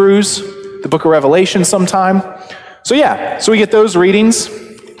of Hebrews, the book of Revelation sometime. So we get those readings.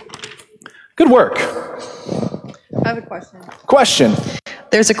 Good work. I have a question. Question.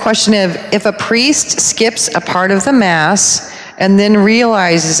 There's a question of, if a priest skips a part of the Mass and then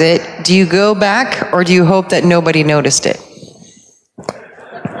realizes it, do you go back or do you hope that nobody noticed it?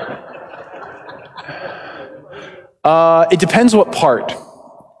 It depends what part,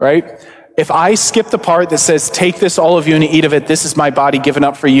 right? If I skip the part that says, take this, all of you, and eat of it, this is my body given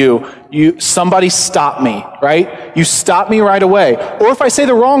up for you, somebody stop me, right? You stop me right away. Or if I say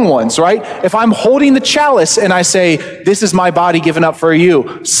the wrong ones, right? If I'm holding the chalice and I say, this is my body given up for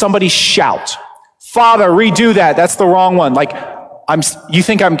you, somebody shout, Father, redo that. That's the wrong one. Like, you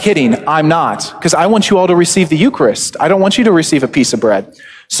think I'm kidding. I'm not. Because I want you all to receive the Eucharist. I don't want you to receive a piece of bread.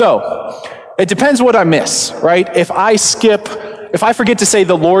 So, it depends what I miss, right? If I forget to say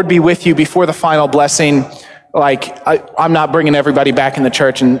the Lord be with you before the final blessing, like I'm not bringing everybody back in the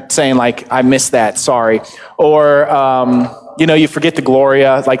church and saying like, I missed that, sorry. Or, you forget the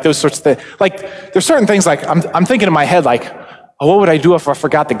Gloria, like those sorts of things. Like there's certain things like I'm thinking in my head like, oh, what would I do if I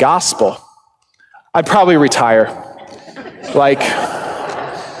forgot the gospel? I'd probably retire. Like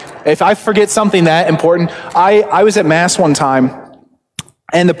if I forget something that important, I was at Mass one time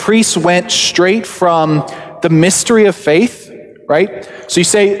and the priest went straight from the mystery of faith, right? So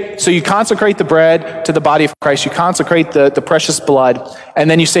you consecrate the bread to the body of Christ, you consecrate the precious blood, and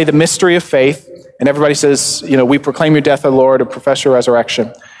then you say the mystery of faith, and everybody says, we proclaim your death, O Lord, or profess your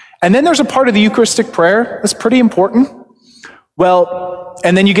resurrection. And then there's a part of the Eucharistic prayer that's pretty important. Well,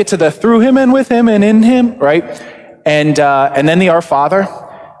 and then you get to the through him and with him and in him, right? And then the Our Father.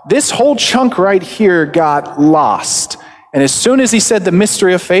 This whole chunk right here got lost. And as soon as he said the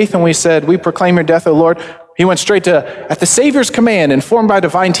mystery of faith, and we said, we proclaim your death, O Lord, he went straight to, at the Savior's command, informed by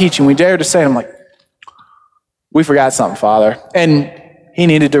divine teaching, we dare to say, I'm like, we forgot something, Father. And he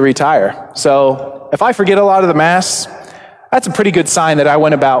needed to retire. So if I forget a lot of the Mass, that's a pretty good sign that I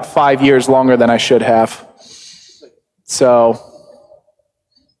went about 5 years longer than I should have. So,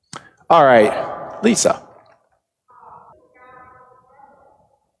 all right, Lisa.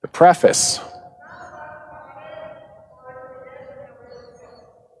 The preface.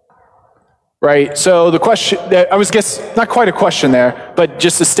 Right, so the question, not quite a question there, but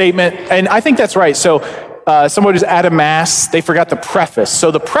just a statement, and I think that's right. So someone who's at a Mass, they forgot the preface.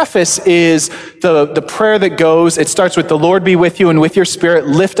 So the preface is the prayer that goes, it starts with the Lord be with you and with your spirit,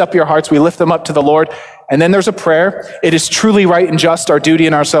 lift up your hearts, we lift them up to the Lord. And then there's a prayer, it is truly right and just, our duty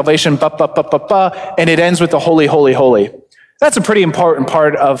and our salvation, and it ends with the holy, holy, holy. That's a pretty important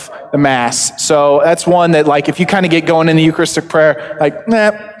part of the Mass. So that's one that, like, if you kind of get going in the Eucharistic prayer, like,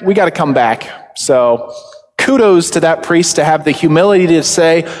 we got to come back. So kudos to that priest to have the humility to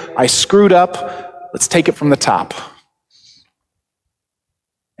say, I screwed up. Let's take it from the top.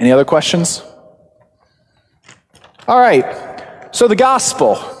 Any other questions? All right. So the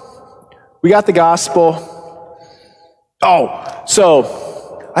gospel. We got the gospel. Oh,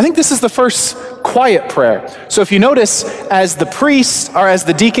 so I think this is the first quiet prayer. So if you notice, as the priest or as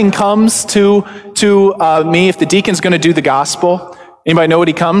the deacon comes to me, if the deacon's going to do the gospel, anybody know what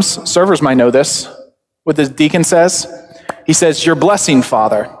he comes? Servers might know this. What the deacon says? He says, "Your blessing,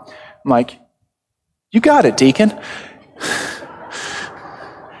 Father." I'm like, you got it, deacon.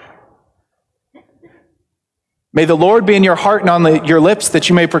 May the Lord be in your heart and on your lips, that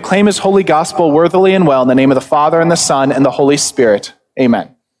you may proclaim his holy gospel worthily and well in the name of the Father and the Son and the Holy Spirit.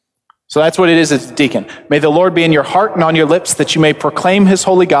 Amen. So that's what it is as a deacon. May the Lord be in your heart and on your lips, that you may proclaim his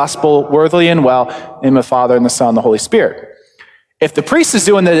holy gospel worthily and well in the name of the Father and the Son and the Holy Spirit. If the priest is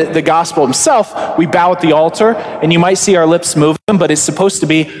doing the gospel himself, we bow at the altar, and you might see our lips moving, but it's supposed to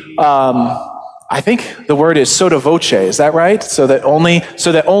be, I think the word is sotto voce. Is that right? So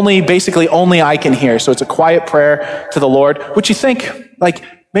that basically only I can hear. So it's a quiet prayer to the Lord, which you think, like,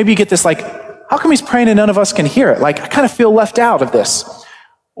 maybe you get this, like, how come he's praying and none of us can hear it? Like, I kind of feel left out of this.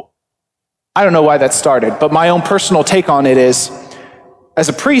 I don't know why that started, but my own personal take on it is, as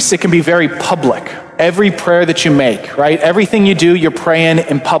a priest, it can be very public. Every prayer that you make, right? Everything you do, you're praying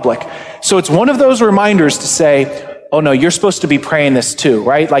in public. So it's one of those reminders to say, oh no, you're supposed to be praying this too,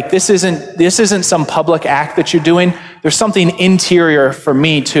 right? Like this isn't some public act that you're doing. There's something interior for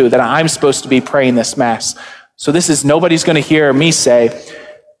me too, that I'm supposed to be praying this Mass. So this is, nobody's going to hear me say,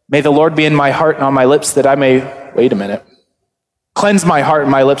 may the Lord be in my heart and on my lips, that I may, wait a minute, cleanse my heart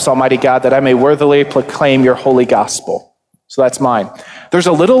and my lips, Almighty God, that I may worthily proclaim your holy gospel. So that's mine. There's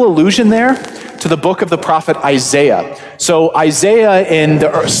a little allusion there to the book of the prophet Isaiah. So Isaiah, in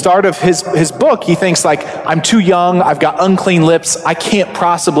the start of his book, he thinks like, I'm too young, I've got unclean lips, I can't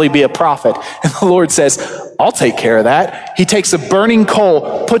possibly be a prophet. And the Lord says, I'll take care of that. He takes a burning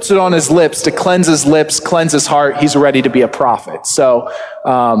coal, puts it on his lips to cleanse his lips, cleanse his heart. He's ready to be a prophet. So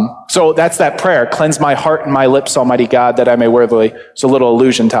that's that prayer. Cleanse my heart and my lips, Almighty God, that I may worthily. It's a little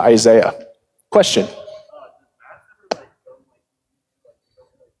allusion to Isaiah. Question?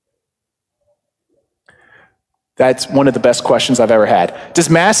 That's one of the best questions I've ever had. Does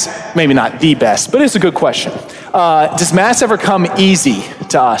Mass, maybe not the best, but it's a good question. Does Mass ever come easy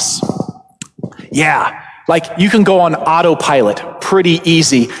to us? Yeah. Like you can go on autopilot pretty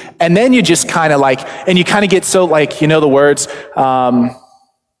easy. And then you just kind of like, and you kind of get so like, you know the words,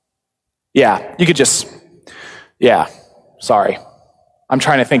 yeah, you could just, yeah, sorry. I'm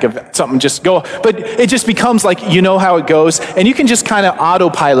trying to think of something, just go, but it just becomes like, you know how it goes, and you can just kind of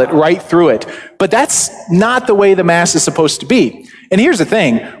autopilot right through it. But that's not the way the Mass is supposed to be. And here's the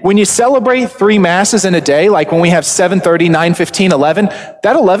thing, when you celebrate 3 Masses in a day, like when we have 7:30, 9:15, 11,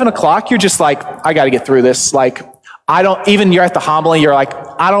 that 11 o'clock, you're just like, I got to get through this. Like, you're at the homily, you're like,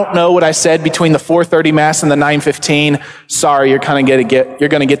 I don't know what I said between the 4:30 Mass and the 9:15. Sorry, you're going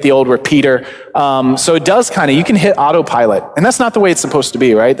to get the old repeater. So it does you can hit autopilot. And that's not the way it's supposed to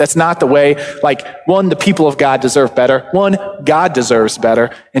be, right? That's not the way, like, 1, the people of God deserve better. 1, God deserves better.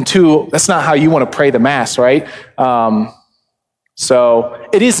 And 2, that's not how you want to pray the Mass, right? So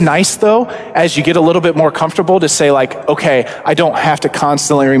it is nice, though, as you get a little bit more comfortable to say, like, okay, I don't have to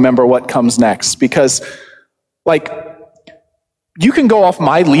constantly remember what comes next, because like, you can go off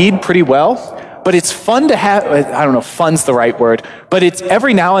my lead pretty well, but it's fun to have, I don't know if fun's the right word, but it's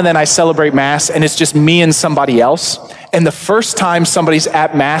every now and then I celebrate Mass and it's just me and somebody else. And the first time somebody's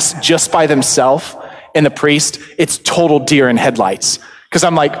at Mass just by themselves and the priest, it's total deer in headlights. Because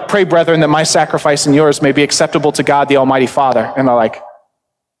I'm like, pray, brethren, that my sacrifice and yours may be acceptable to God, the Almighty Father. And they're like,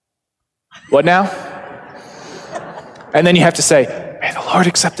 what now? And then you have to say, may the Lord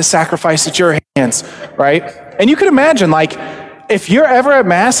accept the sacrifice at your hands, right? And you could imagine, like, if you're ever at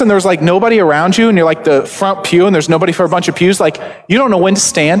Mass and there's like nobody around you and you're like the front pew and there's nobody for a bunch of pews, like you don't know when to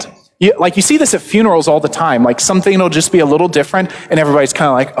stand. You see this at funerals all the time. Like something will just be a little different and everybody's kind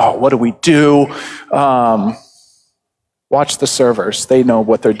of like, oh, what do we do? Watch the servers. They know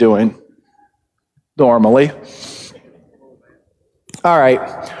what they're doing normally. All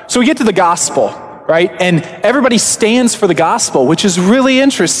right. So we get to the gospel, right? And everybody stands for the gospel, which is really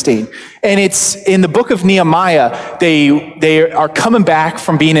interesting. And it's in the book of Nehemiah, they are coming back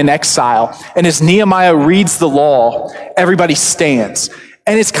from being in exile. And as Nehemiah reads the law, everybody stands.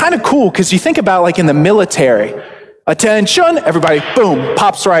 And it's kind of cool because you think about like in the military, attention, everybody, boom,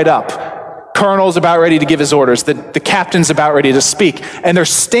 pops right up. Colonel's about ready to give his orders. The captain's about ready to speak. And they're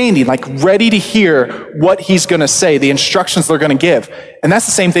standing, like ready to hear what he's going to say, the instructions they're going to give. And that's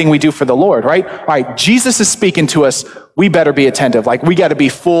the same thing we do for the Lord, right? All right, Jesus is speaking to us. We better be attentive. Like we got to be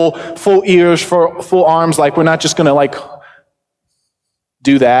full ears, full arms. Like we're not just going to like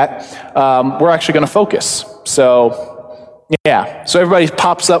do that. We're actually going to focus. So, yeah. So everybody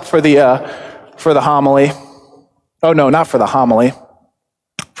pops up for the homily. Oh, no, not for the homily.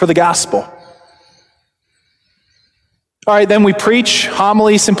 For the gospel. All right, then we preach.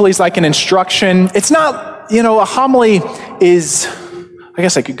 Homily simply is like an instruction. It's not, a homily is, I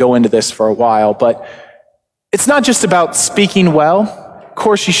guess I could go into this for a while, but it's not just about speaking well. Of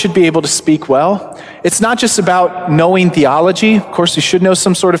course, you should be able to speak well. It's not just about knowing theology. Of course, you should know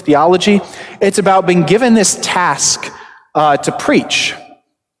some sort of theology. It's about being given this task to preach.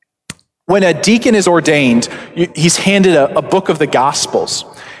 When a deacon is ordained, he's handed a book of the Gospels,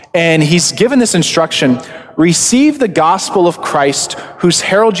 and he's given this instruction: receive the gospel of Christ, whose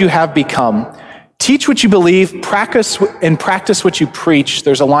herald you have become. Teach what you believe, practice what you preach.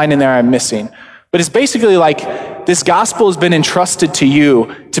 There's a line in there I'm missing. But it's basically like this gospel has been entrusted to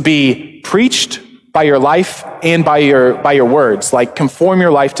you to be preached by your life and by your words. Like, conform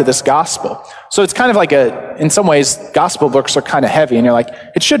your life to this gospel. So it's kind of like in some ways, gospel books are kind of heavy, and you're like,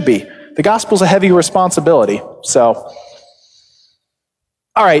 it should be. The gospel's a heavy responsibility. So,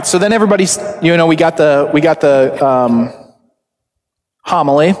 all right. So then everybody's, we got the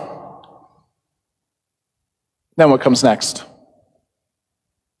homily. Then what comes next?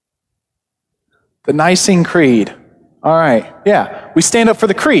 The Nicene Creed. All right. Yeah. We stand up for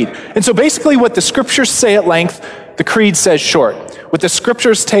the creed. And so basically what the scriptures say at length, the creed says short. What the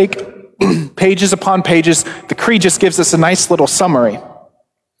scriptures take pages upon pages, the creed just gives us a nice little summary.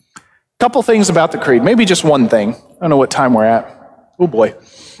 Couple things about the creed, maybe just one thing. I don't know what time we're at. Oh boy.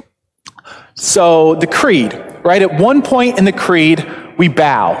 So the creed, right? At one point in the creed, we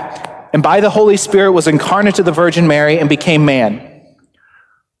bow. And by the Holy Spirit was incarnate to the Virgin Mary and became man.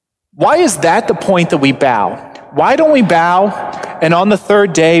 Why is that the point that we bow? Why don't we bow and on the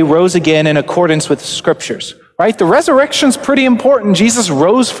third day rose again in accordance with the scriptures, right? The resurrection's pretty important. Jesus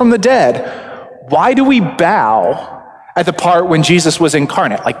rose from the dead. Why do we bow at the part when Jesus was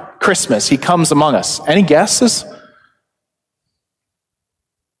incarnate, like Christmas, he comes among us? Any guesses?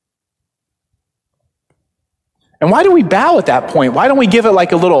 And why do we bow at that point? Why don't we give it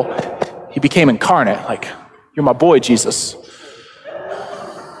like a little, he became incarnate, like, you're my boy, Jesus.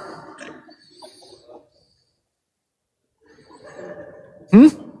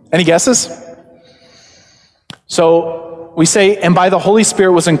 Any guesses? So we say, and by the Holy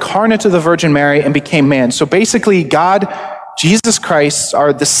Spirit was incarnate to the Virgin Mary and became man. So basically, God, Jesus Christ,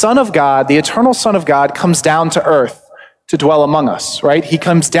 the Son of God, the eternal Son of God, comes down to earth to dwell among us, right? He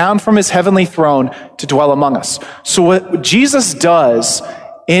comes down from his heavenly throne to dwell among us. So what Jesus does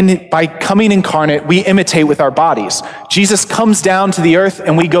by coming incarnate, we imitate with our bodies. Jesus comes down to the earth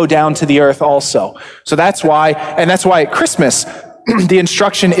and we go down to the earth also. So that's why at Christmas, the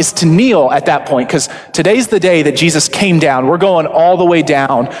instruction is to kneel at that point, because today's the day that Jesus came down. We're going all the way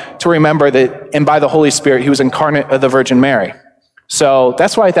down to remember that, and by the Holy Spirit, he was incarnate of the Virgin Mary. So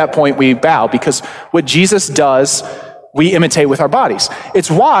that's why at that point we bow, because what Jesus does, we imitate with our bodies.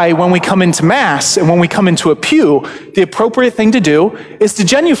 It's why when we come into Mass and when we come into a pew, the appropriate thing to do is to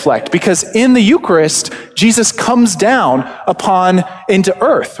genuflect, because in the Eucharist, Jesus comes down into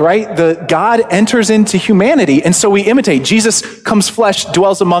earth, right? God enters into humanity, and so we imitate. Jesus comes flesh,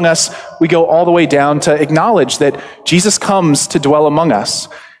 dwells among us. We go all the way down to acknowledge that Jesus comes to dwell among us.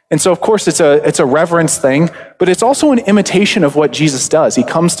 And so, of course, it's a reverence thing, but it's also an imitation of what Jesus does. He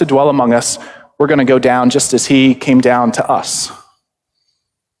comes to dwell among us. We're going to go down just as he came down to us.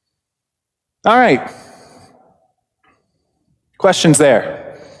 All right. Questions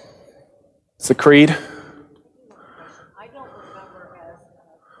there? It's the creed. I don't remember as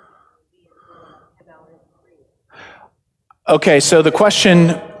being about his creed. Okay, so the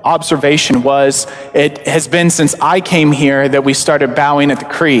observation was, it has been since I came here that we started bowing at the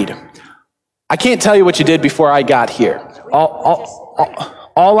creed. I can't tell you what you did before I got here.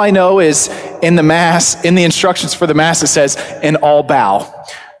 All I know is in the Mass, in the instructions for the Mass, it says, "and all bow."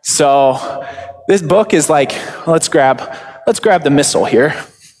 So this book is like, let's grab the missal here.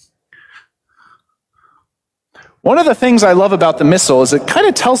 One of the things I love about the missal is it kind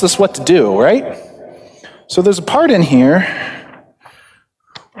of tells us what to do, right? So there's a part in here.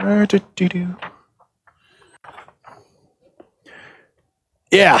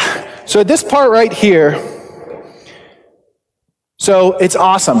 Yeah. So this part right here, so it's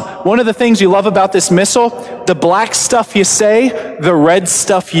awesome. One of the things you love about this missal, the black stuff you say, the red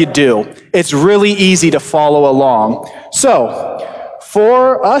stuff you do. It's really easy to follow along. So,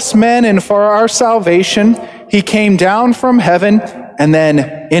 for us men and for our salvation, he came down from heaven, and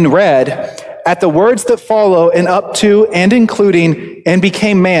then in red, at the words that follow and up to and including and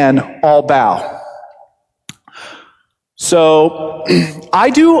became man, all bow. So,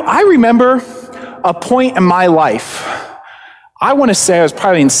 I remember a point in my life, I want to say I was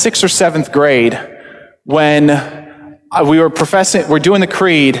probably in 6th or 7th grade when we're doing the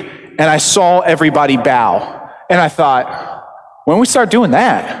creed, and I saw everybody bow. And I thought, when we start doing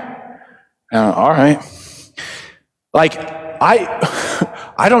that, all right. Like,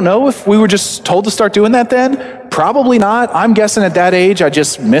 I don't know if we were just told to start doing that then. Probably not. I'm guessing at that age, I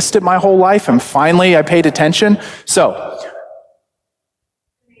just missed it my whole life, and finally I paid attention. So,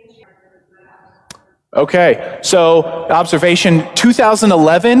 okay, so observation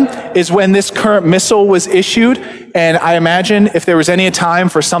 2011 is when this current missile was issued, and I imagine if there was any time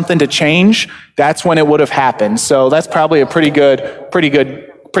for something to change, that's when it would have happened. So that's probably a pretty good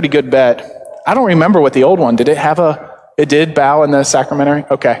bet. I don't remember what the old one, did it have it did bow in the sacramentary?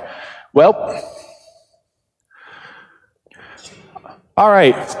 Okay, well, all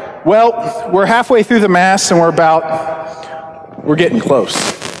right, well, we're halfway through the Mass and we're getting close.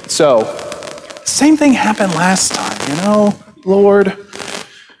 So, same thing happened last time, Lord.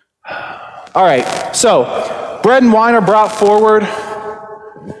 All right, so bread and wine are brought forward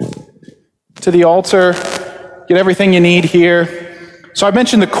to the altar. Get everything you need here. So I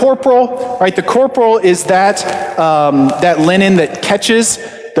mentioned the corporal, right? The corporal is that linen that catches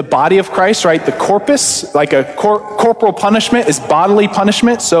the body of Christ, right? The corpus, like a corporal punishment is bodily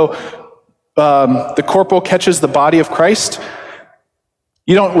punishment. So the corporal catches the body of Christ.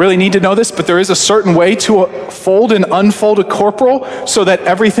 You don't really need to know this, but there is a certain way to fold and unfold a corporal so that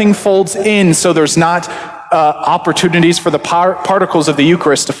everything folds in, so there's not opportunities for the particles of the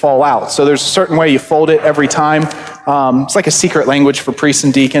Eucharist to fall out. So there's a certain way you fold it every time. It's like a secret language for priests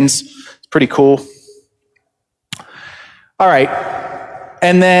and deacons. It's pretty cool. All right.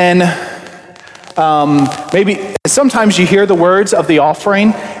 And then maybe sometimes you hear the words of the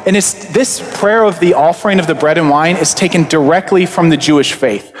offering, and this prayer of the offering of the bread and wine is taken directly from the Jewish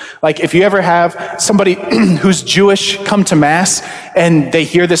faith. Like if you ever have somebody who's Jewish come to Mass and they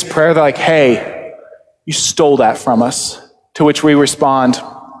hear this prayer, they're like, hey, you stole that from us. To which we respond,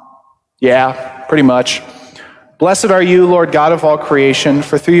 yeah, pretty much. Blessed are you, Lord God of all creation,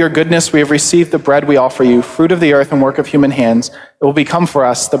 for through your goodness we have received the bread we offer you, fruit of the earth and work of human hands. It will become for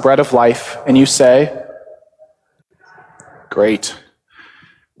us the bread of life. And you say, great.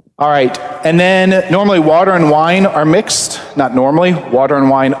 All right, and then normally water and wine are mixed. Not normally, water and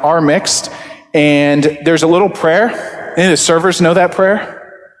wine are mixed. And there's a little prayer. Any of the servers know that prayer?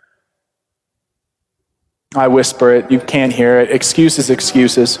 I whisper it, you can't hear it.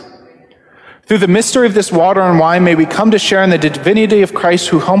 Excuses. Through the mystery of this water and wine, may we come to share in the divinity of Christ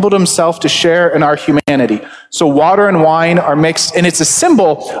who humbled himself to share in our humanity. So water and wine are mixed, and it's a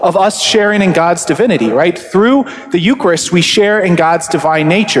symbol of us sharing in God's divinity, right? Through the Eucharist, we share in God's divine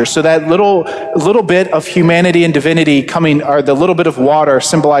nature. So that little bit of humanity and divinity coming, or the little bit of water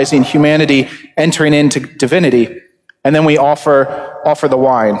symbolizing humanity entering into divinity. And then we offer the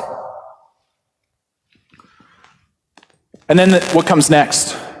wine. And then what comes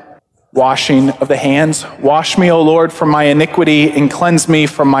next? Washing of the hands. Wash me, O Lord, from my iniquity and cleanse me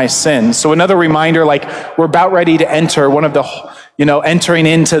from my sin. So another reminder, like we're about ready to enter one of the, entering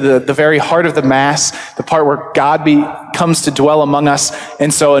into the very heart of the Mass, the part where God comes to dwell among us.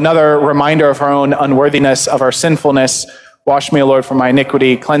 And so another reminder of our own unworthiness, of our sinfulness. Wash me, O Lord, from my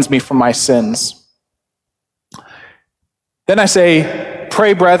iniquity, cleanse me from my sins. Then I say,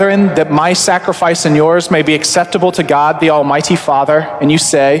 pray, brethren, that my sacrifice and yours may be acceptable to God, the Almighty Father. And you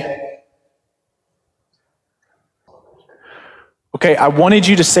say, okay, I wanted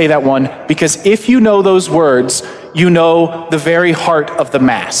you to say that one because if you know those words, you know the very heart of the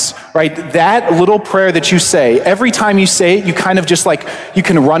Mass, right? That little prayer that you say, every time you say it, you kind of just like, you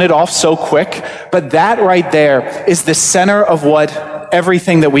can run it off so quick, but that right there is the center of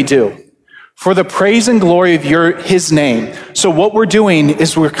everything that we do. For the praise and glory of his name. So what we're doing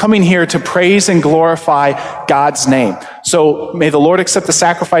is we're coming here to praise and glorify God's name. So may the Lord accept the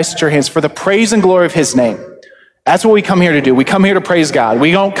sacrifice at your hands for the praise and glory of his name. That's what we come here to do. We come here to praise God.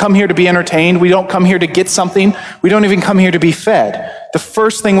 We don't come here to be entertained. We don't come here to get something. We don't even come here to be fed. The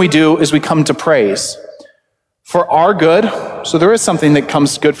first thing we do is we come to praise for our good. So there is something that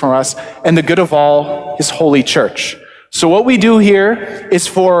comes good from us and the good of all his holy church. So what we do here is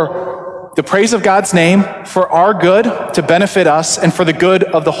for the praise of God's name, for our good to benefit us and for the good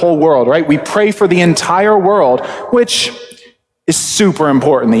of the whole world, right? We pray for the entire world, which is super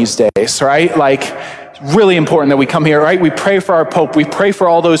important these days, right? Like, really important that we come here, right? We pray for our Pope. We pray for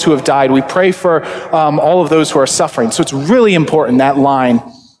all those who have died. We pray for all of those who are suffering. So it's really important, that line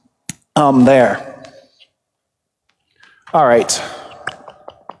there. All right.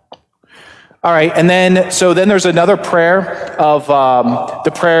 And then there's another prayer of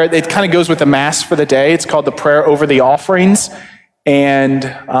the prayer. It kind of goes with the Mass for the day. It's called the prayer over the offerings. And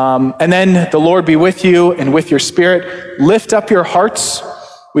then the Lord be with you and with your spirit. Lift up your hearts.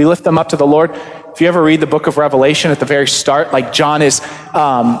 We lift them up to the Lord. if you ever read the book of Revelation at the very start, like John's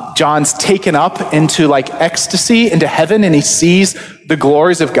taken up into like ecstasy, into heaven, and he sees the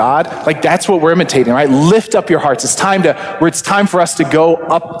glories of God. Like that's what we're imitating, right? Lift up your hearts. It's time for us to go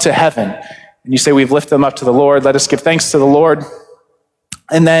up to heaven. And you say, we've lifted them up to the Lord. Let us give thanks to the Lord.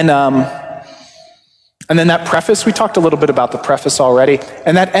 And then that preface, we talked a little bit about the preface already.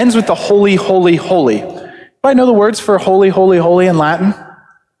 And that ends with the holy, holy, holy. Anybody know the words for holy, holy, holy in Latin?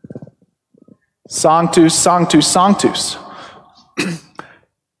 Sanctus, sanctus, sanctus.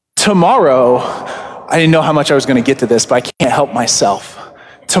 Tomorrow, I didn't know how much I was going to get to this, but I can't help myself.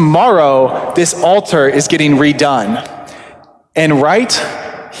 Tomorrow, this altar is getting redone. And right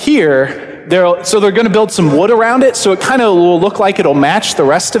here, they're going to build some wood around it, so it kind of will look like it'll match the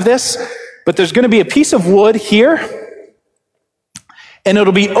rest of this. But there's going to be a piece of wood here, and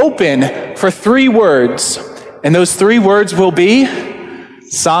it'll be open for 3 words. And those 3 words will be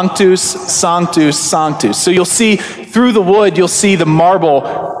Sanctus, Sanctus, Sanctus. So you'll see through the wood, you'll see the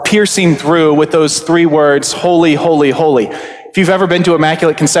marble piercing through with those 3 words, holy, holy, holy. If you've ever been to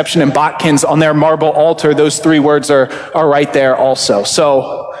Immaculate Conception and Botkins, on their marble altar, those 3 words are right there also.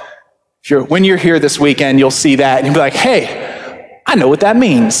 So when you're here this weekend, you'll see that and you'll be like, hey, I know what that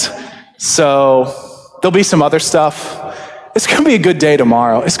means. So there'll be some other stuff. It's going to be a good day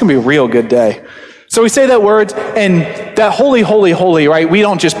tomorrow. It's going to be a real good day. So we say that word, and that holy, holy, holy, right? We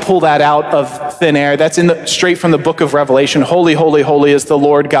don't just pull that out of thin air. That's straight from the book of Revelation. Holy, holy, holy is the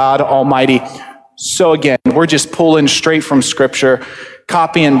Lord God Almighty. So again, we're just pulling straight from Scripture,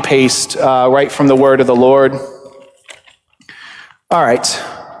 copy and paste right from the word of the Lord. All right.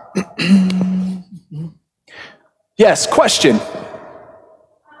 Yes, question.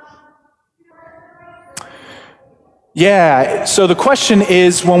 Yeah, so the question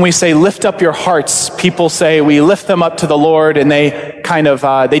is, when we say lift up your hearts, people say we lift them up to the Lord, and they kind of,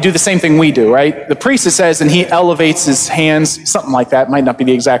 they do the same thing we do, right? The priest, it says, and he elevates his hands, something like that, might not be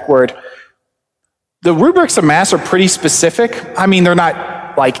the exact word. The rubrics of Mass are pretty specific. I mean, they're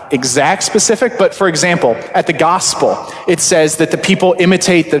not like exact specific, but for example, at the Gospel, it says that the people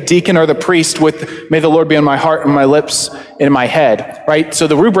imitate the deacon or the priest with, may the Lord be on my heart and my lips and in my head, right? So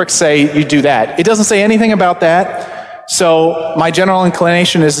the rubrics say you do that. It doesn't say anything about that. So my general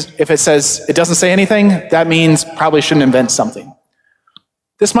inclination is, if it says it doesn't say anything, that means probably shouldn't invent something.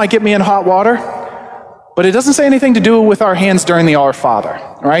 This might get me in hot water, but it doesn't say anything to do with our hands during the Our Father,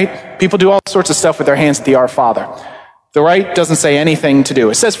 right? People do all sorts of stuff with their hands at the Our Father. The rite doesn't say anything to do.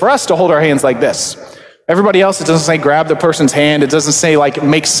 It says for us to hold our hands like this. Everybody else, it doesn't say grab the person's hand. It doesn't say like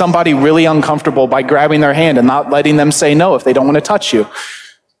make somebody really uncomfortable by grabbing their hand and not letting them say no if they don't want to touch you.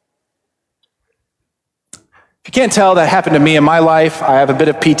 If you can't tell, that happened to me in my life. I have a bit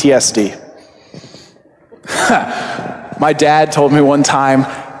of PTSD. My dad told me one time,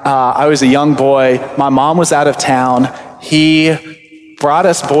 I was a young boy, my mom was out of town, he brought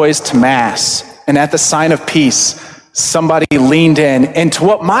us boys to Mass, and at the sign of peace, somebody leaned in, and to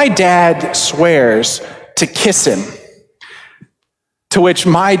what my dad swears, to kiss him. To which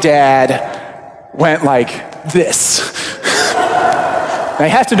my dad went like this. I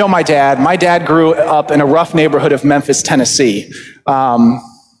have to know my dad. My dad grew up in a rough neighborhood of Memphis, Tennessee.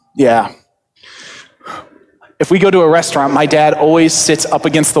 Yeah. If we go to a restaurant, my dad always sits up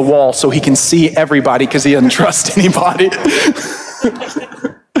against the wall so he can see everybody because he doesn't trust anybody.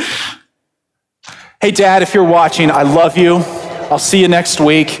 Hey, Dad, if you're watching, I love you. I'll see you next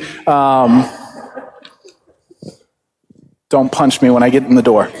week. Don't punch me when I get in the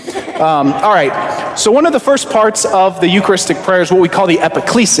door. All right. So one of the first parts of the Eucharistic prayer is what we call the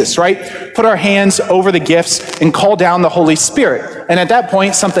epiclesis, right? Put our hands over the gifts and call down the Holy Spirit. And at that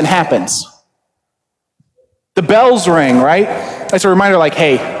point, something happens. The bells ring, right? It's a reminder like,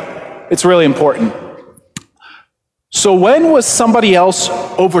 hey, it's really important. So when was somebody else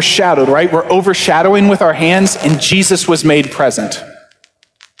overshadowed, right? We're overshadowing with our hands, and Jesus was made present.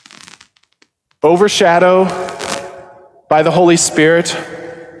 Overshadow by the Holy Spirit.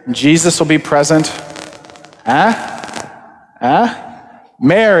 Jesus will be present.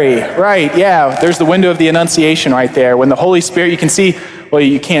 Mary, right, yeah. There's the window of the Annunciation right there. When the Holy Spirit, you can see, well,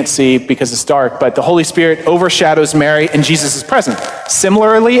 you can't see because it's dark, but the Holy Spirit overshadows Mary and Jesus is present.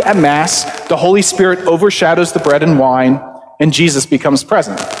 Similarly, at Mass, the Holy Spirit overshadows the bread and wine and Jesus becomes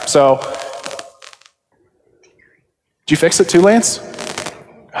present. So, did you fix it too, Lance?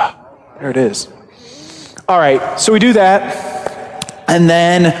 There it is. All right, so we do that. And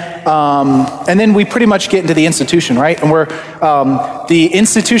then then we pretty much get into the institution, right? And the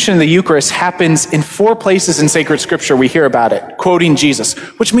institution of the Eucharist happens in 4 places in sacred scripture. We hear about it, quoting Jesus,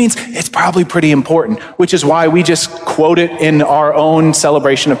 which means it's probably pretty important, which is why we just quote it in our own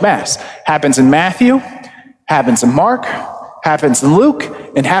celebration of Mass. Happens in Matthew, happens in Mark, happens in Luke,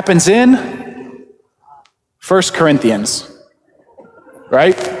 and happens in 1 Corinthians,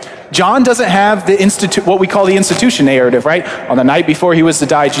 right? John doesn't have what we call the institution narrative, right? On the night before he was to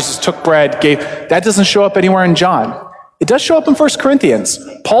die, Jesus took bread, that doesn't show up anywhere in John. It does show up in 1 Corinthians.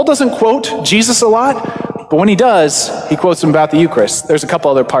 Paul doesn't quote Jesus a lot, but when he does, he quotes him about the Eucharist. There's a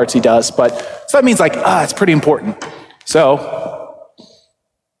couple other parts he does, so that means it's pretty important. So,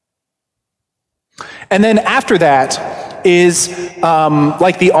 and then after that is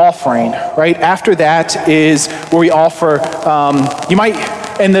like the offering, right? After that is where we offer, you might,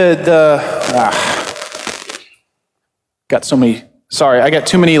 and got so many, sorry, I got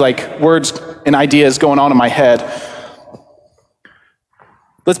too many words and ideas going on in my head.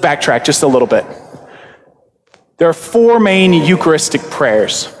 Let's backtrack just a little bit. There are 4 main Eucharistic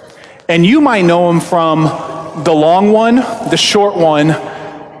prayers, and you might know them from the long one, the short one,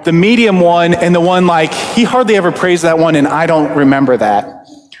 the medium one, and the one he hardly ever prays that one, and I don't remember that,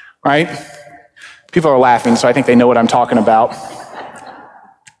 right? People are laughing, so I think they know what I'm talking about.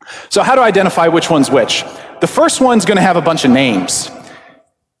 So how to identify which one's which? The first one's going to have a bunch of names.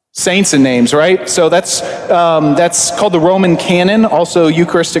 Saints and names, right? So that's called the Roman Canon, also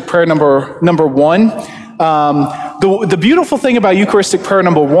Eucharistic prayer number 1. The beautiful thing about Eucharistic prayer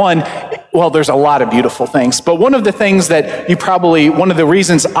number 1, well, there's a lot of beautiful things, but one of the things that one of the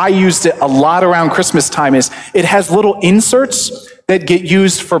reasons I used it a lot around Christmas time is it has little inserts that get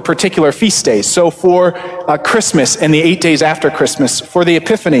used for particular feast days. So for Christmas and the 8 days after Christmas, for the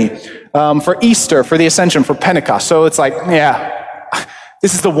Epiphany, for Easter, for the Ascension, for Pentecost. So it's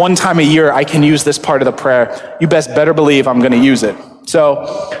this is the one time a year I can use this part of the prayer. You better believe I'm going to use it. So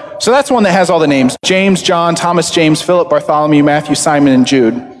that's one that has all the names: James, John, Thomas, James, Philip, Bartholomew, Matthew, Simon, and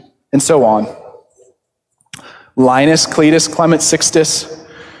Jude, and so on. Linus, Cletus, Clement, Sixtus.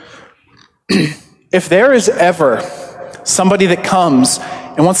 If there is ever somebody that comes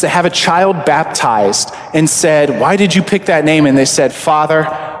and wants to have a child baptized and said, "Why did you pick that name?" And they said, "Father,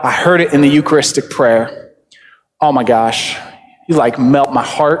 I heard it in the Eucharistic prayer." Oh my gosh, you melt my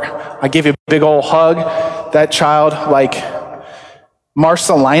heart. I give you a big old hug. That child,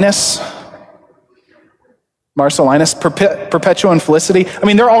 Marcellinus, Perpetua and Felicity. I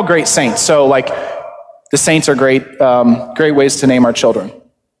mean, they're all great saints. So the saints are great ways to name our children.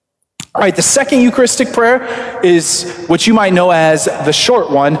 All right, the second Eucharistic prayer is what you might know as the short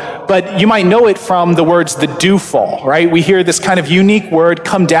one, but you might know it from the words the dewfall, right? We hear this kind of unique word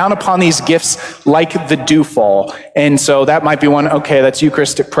come down upon these gifts like the dewfall. And so that might be one, okay, that's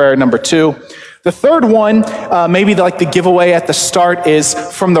Eucharistic prayer number 2. The third one, maybe the giveaway at the start, is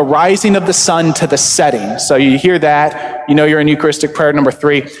from the rising of the sun to the setting. So you hear that, you're in Eucharistic prayer number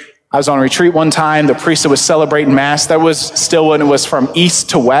 3. I was on a retreat one time, the priest that was celebrating Mass, that was still when it was from east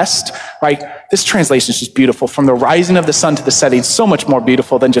to west, right? This translation is just beautiful. From the rising of the sun to the setting, so much more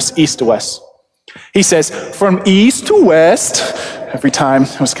beautiful than just east to west. He says, from east to west, every time.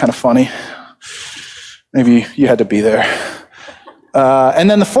 It was kind of funny. Maybe you had to be there. And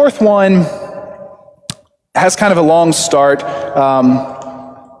then the fourth one has kind of a long start.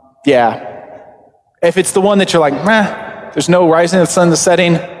 If it's the one that you're there's no rising of the sun to the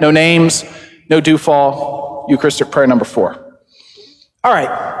setting, no names, no dewfall, Eucharistic prayer number 4. All right,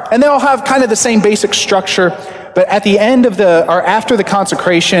 and they all have kind of the same basic structure, but at the end of after the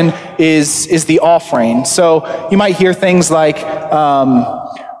consecration is the offering. So you might hear things like,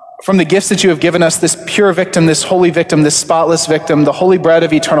 from the gifts that you have given us, this pure victim, this holy victim, this spotless victim, the holy bread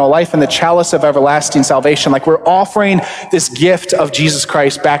of eternal life, and the chalice of everlasting salvation. We're offering this gift of Jesus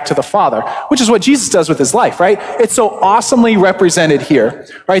Christ back to the Father, which is what Jesus does with his life, right? It's so awesomely represented here,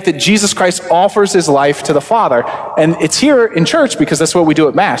 right? That Jesus Christ offers his life to the Father. And it's here in church because that's what we do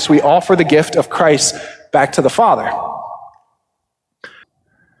at Mass. We offer the gift of Christ back to the Father.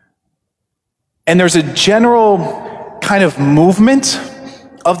 And there's a general kind of movement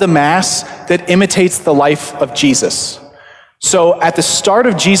of the Mass that imitates the life of Jesus. So at the start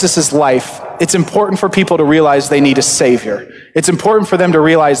of Jesus' life, it's important for people to realize they need a Savior. It's important for them to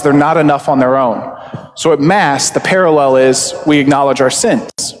realize they're not enough on their own. So at Mass, the parallel is we acknowledge our sins.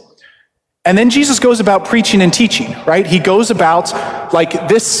 And then Jesus goes about preaching and teaching, right? He goes about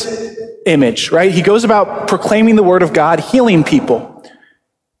this image, right? He goes about proclaiming the word of God, healing people.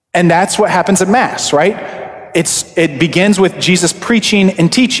 And that's what happens at Mass, right? It begins with Jesus preaching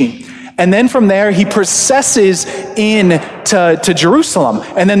and teaching. And then from there, he processes in to Jerusalem.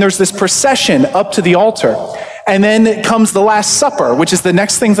 And then there's this procession up to the altar. And then comes the Last Supper, which is the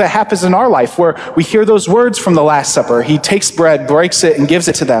next thing that happens in our life, where we hear those words from the Last Supper. He takes bread, breaks it, and gives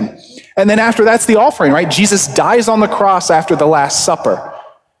it to them. And then after that's the offering, right? Jesus dies on the cross after the Last Supper.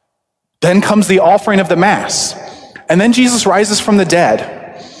 Then comes the offering of the Mass. And then Jesus rises from the dead.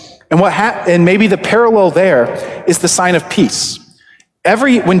 And maybe the parallel there is the sign of peace.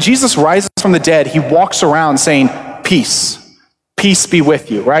 When Jesus rises from the dead, he walks around saying, peace. Peace be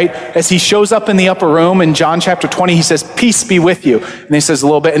with you, right? As he shows up in the upper room in John chapter 20, he says, peace be with you. And he says a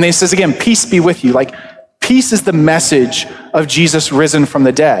little bit, and then he says again, peace be with you. Like, peace is the message of Jesus risen from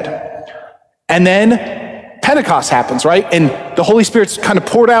the dead. And then Pentecost happens, right? And the Holy Spirit's kind of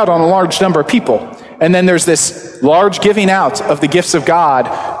poured out on a large number of people. And then there's this large giving out of the gifts of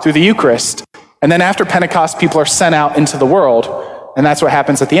God through the Eucharist. And then after Pentecost, people are sent out into the world. And that's what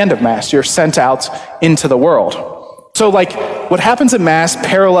happens at the end of Mass. You're sent out into the world. So like what happens at Mass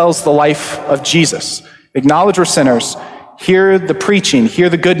parallels the life of Jesus. Acknowledge we're sinners, hear the preaching, hear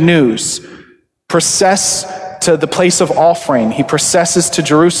the good news, process to the place of offering. He processes to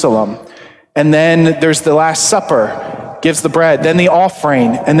Jerusalem. And then there's the Last Supper, gives the bread, then the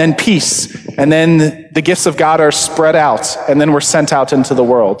offering, and then peace. And then the gifts of God are spread out, and then we're sent out into the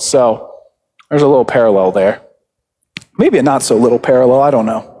world. So there's a little parallel there. Maybe a not so little parallel, I don't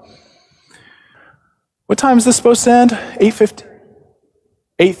know. What time is this supposed to end? 8:50?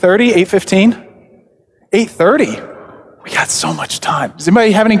 8:30? 8:15? 8:30? We got so much time. Does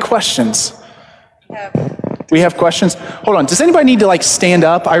anybody have any questions? We have questions? Hold on. Does anybody need to like stand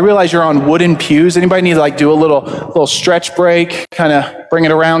up? I realize you're on wooden pews. Anybody need to like do a little stretch break, kind of bring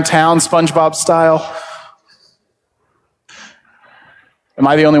it around town, SpongeBob style? Am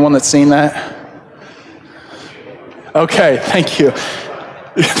I the only one that's seen that? Okay, thank you.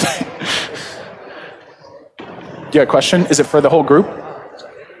 Do you have a question? Is it for the whole group?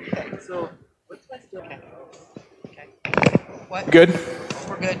 What? Good?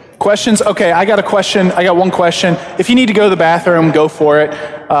 We're good. Questions? Okay, I got a question. I got one question. If you need to go to the bathroom, go for it.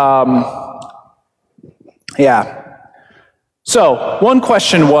 Yeah. So, one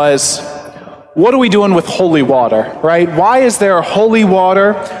question was, what are we doing with holy water, right? Why is there holy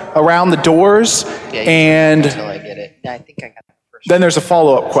water around the doors? And Until I get it. I think I got the first then there's a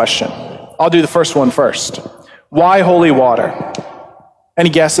follow-up question. I'll do the first one first. Why holy water? Any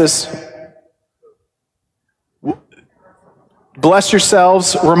guesses? Bless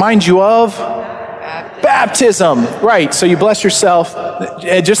yourselves. Remind you of baptism. Right. So you bless yourself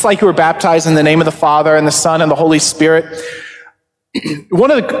just like you were baptized in the name of the Father and the Son and the Holy Spirit.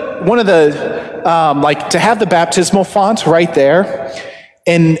 One of the like to have the baptismal font right there.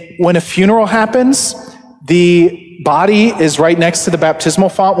 And when a funeral happens, the body is right next to the baptismal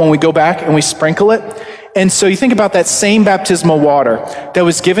font when we go back and we sprinkle it. And so you think about that same baptismal water that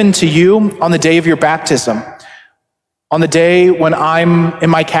was given to you on the day of your baptism. On the day when I'm in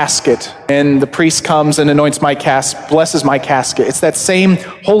my casket and the priest comes and anoints my casket, blesses my casket. It's that same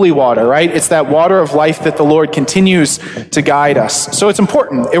holy water, right? It's that water of life that the Lord continues to guide us. So it's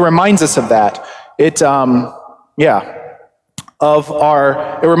important. It reminds us of that. It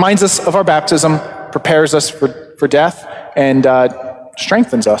reminds us of our baptism, prepares us for death, and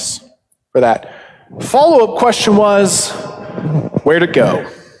strengthens us for that. Follow-up question was, where to go?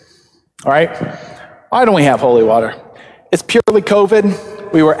 All right? Why don't we have holy water? It's purely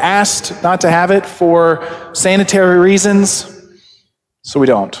COVID. We were asked not to have it for sanitary reasons, so we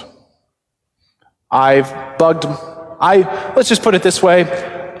don't. Let's just put it this way.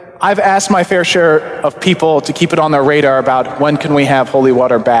 I've asked my fair share of people to keep it on their radar about when can we have holy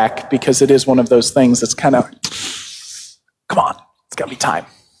water back, because it is one of those things that's kind of, come on, it's got to be time.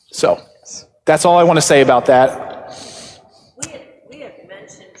 So that's all I want to say about that. We have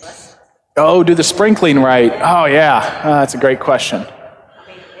mentioned blessings. Oh, do the sprinkling right. Oh, yeah. That's a great question. I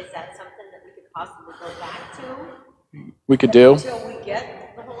mean, is that something that we could possibly go back to We could do. until we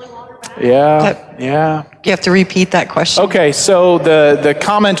get the holy water back? Yeah. You have to repeat that question. Okay, so the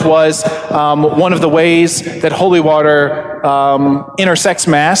comment was one of the ways that holy water intersects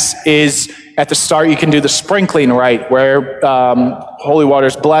Mass is at the start you can do the sprinkling rite, where holy water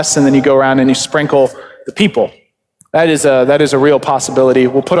is blessed and then you go around and you sprinkle the people. That is a real possibility.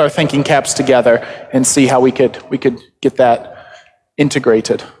 We'll put our thinking caps together and see how we could get that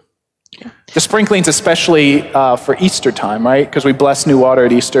integrated. The sprinkling's especially for Easter time, right? Because we bless new water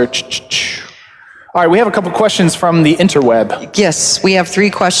at Easter. All right, we have a couple questions from the interweb. Yes, we have 3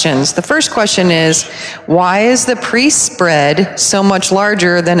 questions. The first question is, why is the priest's bread so much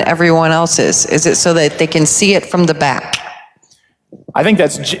larger than everyone else's? Is it so that they can see it from the back? I think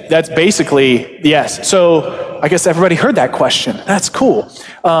that's basically, yes. So I guess everybody heard that question. That's cool.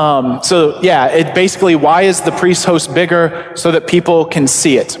 So yeah, it basically, why is the priest host bigger? So that people can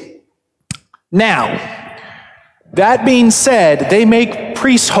see it. Now, that being said, they make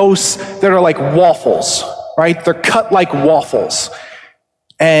priest hosts that are like waffles, right? They're cut like waffles.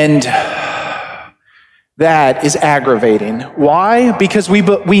 And that is aggravating. Why? Because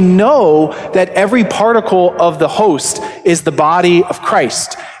we know that every particle of the host is the body of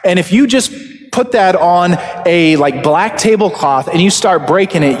Christ. And if you just put that on a like black tablecloth and you start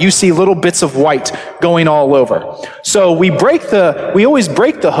breaking it, you see little bits of white going all over. So we always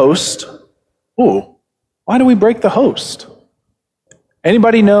break the host. Ooh, why do we break the host?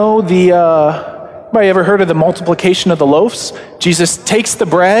 Anybody know anybody ever heard of the multiplication of the loaves? Jesus takes the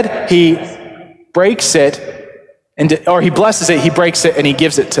bread, he breaks it, or he blesses it, he breaks it, and he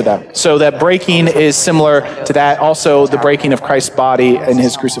gives it to them. So that breaking is similar to that, also the breaking of Christ's body and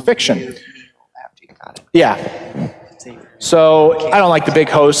his crucifixion. Yeah. So I don't like the big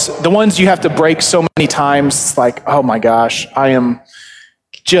hosts. The ones you have to break so many times, it's like, oh my gosh, I am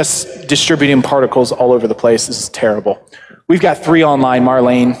just distributing particles all over the place. This is terrible. We've got 3 online,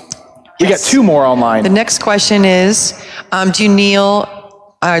 Marlene. We got 2 more online. The next question is, do you kneel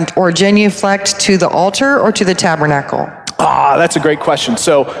or genuflect to the altar or to the tabernacle? That's a great question.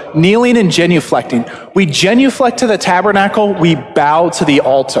 So kneeling and genuflecting. We genuflect to the tabernacle, we bow to the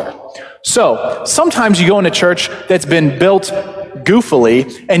altar. So sometimes you go into church that's been built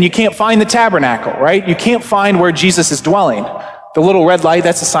goofily and you can't find the tabernacle, right? You can't find where Jesus is dwelling. The little red light,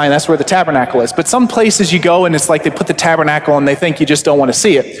 that's a sign, that's where the tabernacle is. But some places you go and it's like they put the tabernacle and they think you just don't want to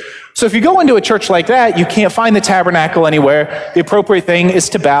see it. So if you go into a church like that, you can't find the tabernacle anywhere. The appropriate thing is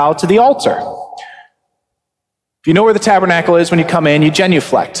to bow to the altar. If you know where the tabernacle is when you come in, you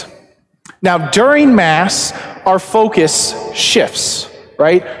genuflect. Now, during Mass, our focus shifts,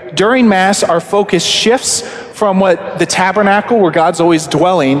 right? During Mass, our focus shifts from what the tabernacle, where God's always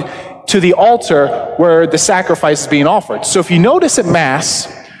dwelling, to the altar where the sacrifice is being offered. So if you notice at Mass,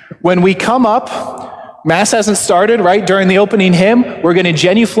 when we come up, Mass hasn't started, right? During the opening hymn, we're going to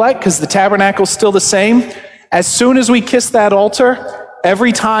genuflect because the tabernacle's still the same. As soon as we kiss that altar,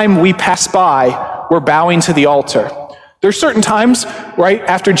 every time we pass by, we're bowing to the altar. There's certain times, right,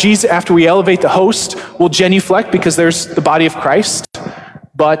 after we elevate the host, we'll genuflect because there's the body of Christ.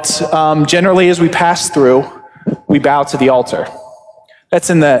 But generally, as we pass through, we bow to the altar. It's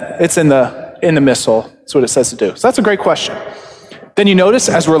in the missal. That's what it says to do. So that's a great question. Then you notice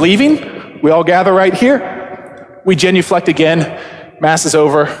as we're leaving, we all gather right here. We genuflect again. Mass is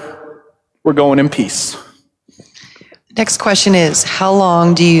over. We're going in peace. Next question is, how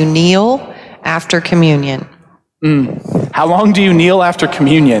long do you kneel after communion? How long do you kneel after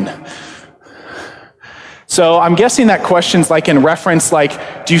communion? So I'm guessing that question's like in reference,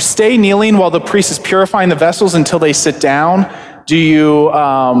 like, do you stay kneeling while the priest is purifying the vessels until they sit down? Do you,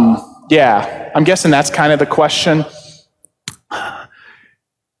 I'm guessing that's kind of the question.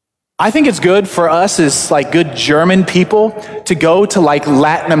 I think it's good for us as like good German people to go to like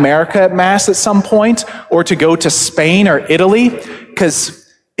Latin America at Mass at some point, or to go to Spain or Italy,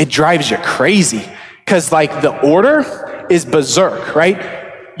 because it drives you crazy. Because like the order is berserk, right?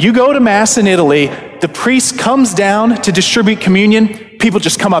 You go to Mass in Italy, the priest comes down to distribute communion, people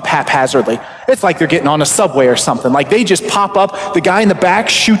just come up haphazardly. It's like they're getting on a subway or something. Like they just pop up, the guy in the back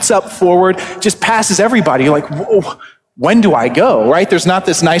shoots up forward, just passes everybody. You're like, whoa, when do I go, right? There's not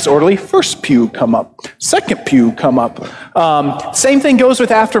this nice orderly, first pew come up, second pew come up. Same thing goes with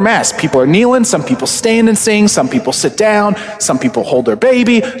after Mass. People are kneeling, some people stand and sing, some people sit down, some people hold their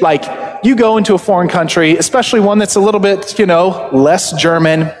baby. Like, you go into a foreign country, especially one that's a little bit, less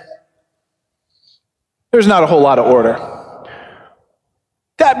German, there's not a whole lot of order.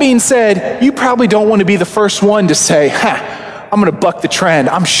 That being said, you probably don't want to be the first one to say, I'm going to buck the trend.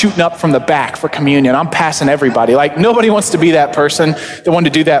 I'm shooting up from the back for communion. I'm passing everybody. Like, nobody wants to be that person that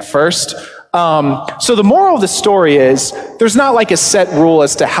wanted to do that first. So the moral of the story is, there's not like a set rule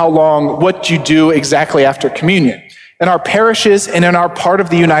as to what you do exactly after communion. In our parishes and in our part of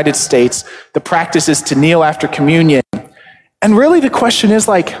the United States, the practice is to kneel after communion. And really the question is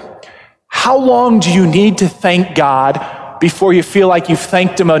like, how long do you need to thank God before you feel like you've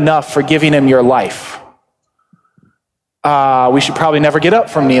thanked him enough for giving him your life? We should probably never get up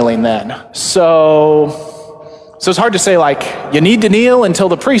from kneeling then. So it's hard to say like, you need to kneel until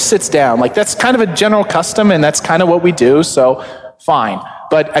the priest sits down. Like that's kind of a general custom and that's kind of what we do, so fine.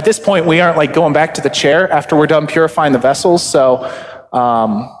 But at this point, we aren't like going back to the chair after we're done purifying the vessels. So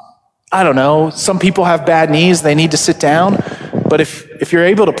I don't know. Some people have bad knees. They need to sit down. But if you're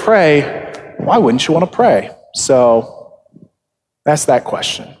able to pray, why wouldn't you want to pray? So That's that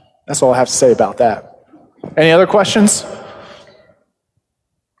question. That's all I have to say about that. Any other questions?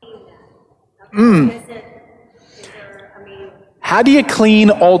 How do you clean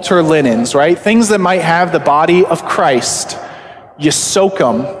altar linens, right? Things that might have the body of Christ. You soak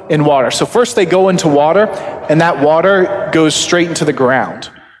them in water. So first they go into water, and that water goes straight into the ground.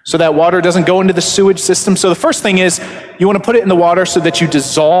 So that water doesn't go into the sewage system. So the first thing is you want to put it in the water so that you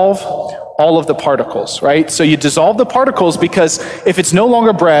dissolve all of the particles, right? So you dissolve the particles because if it's no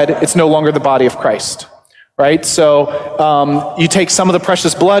longer bread, it's no longer the body of Christ, right? So you take some of the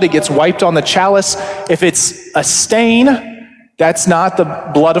precious blood, it gets wiped on the chalice. If it's a stain, that's not the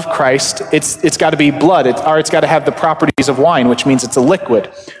blood of Christ. It's got to be blood, or it's got to have the properties of wine, which means it's a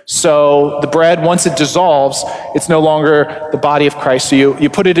liquid. So the bread, once it dissolves, it's no longer the body of Christ. So you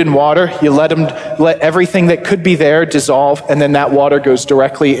put it in water, you let everything that could be there dissolve, and then that water goes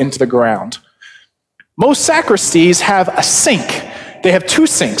directly into the ground. Most sacristies have a sink. They have two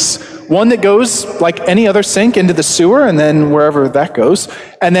sinks. One that goes, like any other sink, into the sewer, and then wherever that goes,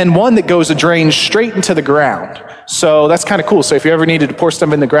 and then one that goes a drain straight into the ground. So that's kind of cool. So if you ever needed to pour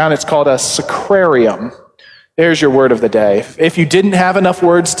stuff in the ground, it's called a sacrarium. There's your word of the day. If you didn't have enough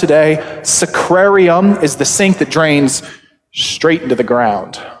words today, sacrarium is the sink that drains straight into the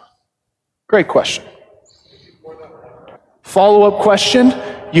ground. Great question. Follow-up question.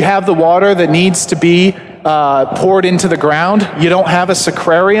 You have the water that needs to be poured into the ground. You don't have a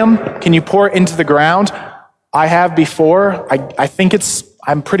sacrarium. Can you pour it into the ground? I have before.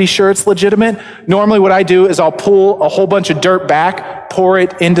 I'm pretty sure it's legitimate. Normally what I do is I'll pull a whole bunch of dirt back, pour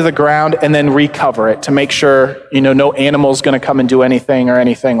it into the ground, and then recover it to make sure, no animal's going to come and do anything or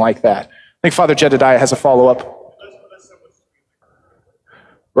anything like that. I think Father Jedediah has a follow-up.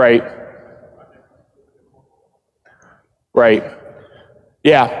 Right.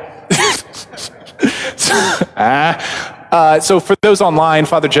 Yeah. So for those online,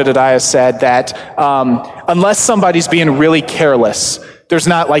 Father Jedediah said that unless somebody's being really careless, there's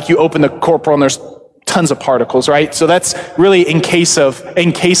not like you open the corporal and there's tons of particles, right? So that's really in case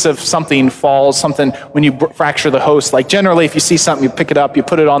of something falls, when you fracture the host. Like generally, if you see something, you pick it up, you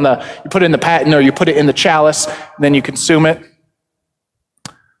put it in the paten, or you put it in the chalice, and then you consume it.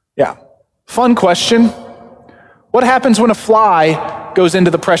 Yeah. Fun question. What happens when a fly goes into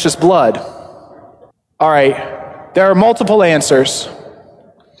the precious blood? All right. There are multiple answers.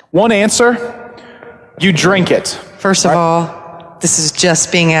 One answer, you drink it. First of all, this is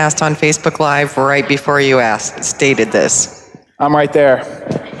just being asked on Facebook Live right before you stated this. I'm right there.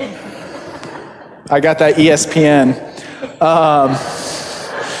 I got that ESPN. All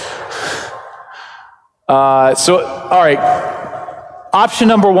right. Option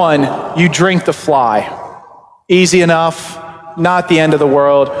number one, you drink the fly. Easy enough, not the end of the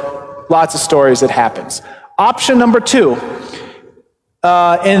world. Lots of stories, it happens. Option number two,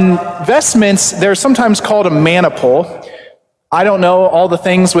 in vestments, they're sometimes called a maniple. I don't know all the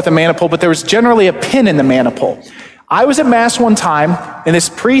things with a maniple, but there was generally a pin in the maniple. I was at Mass one time, and this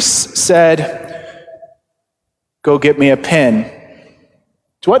priest said, "Go get me a pin."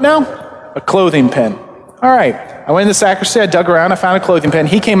 What now? A clothing pin. All right. I went in the sacristy, I dug around, I found a clothing pin.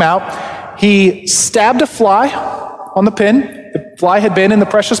 He came out, he stabbed a fly on the pin. The fly had been in the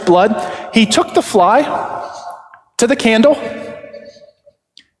precious blood. He took the fly to the candle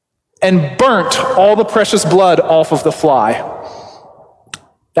and burnt all the precious blood off of the fly.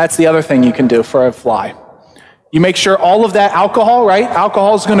 That's the other thing you can do for a fly. You make sure all of that alcohol, right?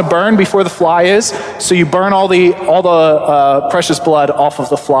 Alcohol is going to burn before the fly is, so you burn all the precious blood off of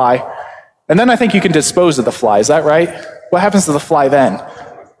the fly. And then I think you can dispose of the fly. Is that right? What happens to the fly then?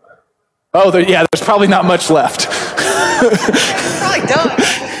 Oh, there's probably not much left. It's probably done.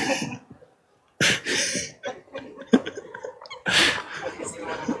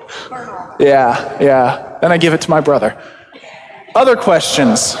 Yeah. Then I give it to my brother. Other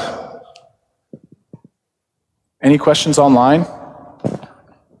questions? Any questions online?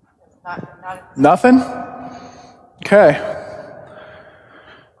 Nothing? Okay.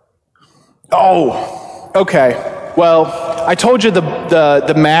 Oh, okay. Well, I told you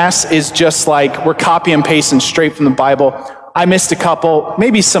the Mass is just like we're copy and pasting straight from the Bible. I missed a couple,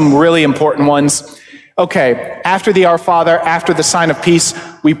 maybe some really important ones. Okay, after the Our Father, after the sign of peace,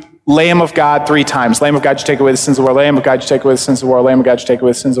 we Lamb of God 3 times. Lamb of God, you take away the sins of the world. Lamb of God, you take away the sins of the world. Lamb of God, you take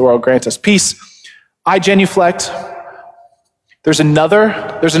away the sins of the world. Grant us peace. I genuflect. There's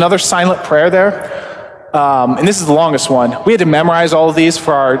another silent prayer there. And this is the longest one. We had to memorize all of these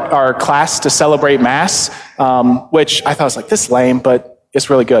for our class to celebrate Mass, which I thought was like, this is lame, but It's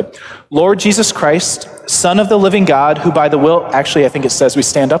really good. Lord Jesus Christ, Son of the living God, who by the will, actually I think it says we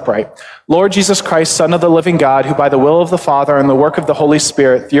stand upright. Lord Jesus Christ, Son of the living God, who by the will of the Father and the work of the Holy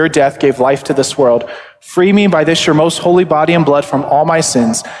Spirit, through your death gave life to this world. Free me by this your most holy body and blood from all my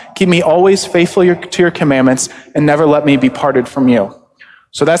sins. Keep me always faithful to your commandments and never let me be parted from you.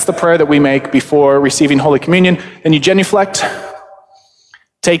 So that's the prayer that we make before receiving Holy Communion. Then you genuflect,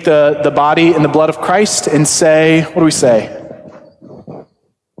 take the body and the blood of Christ and say, what do we say?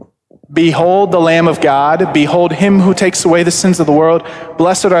 Behold the Lamb of God. Behold him who takes away the sins of the world.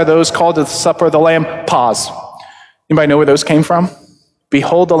 Blessed are those called to the supper of the Lamb. Pause. Anybody know where those came from?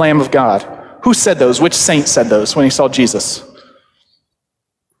 Behold the Lamb of God. Who said those? Which saint said those when he saw Jesus?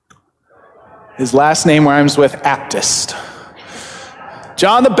 His last name rhymes with Baptist.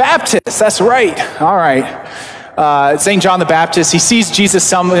 John the Baptist. That's right. All right. St. John the Baptist, he sees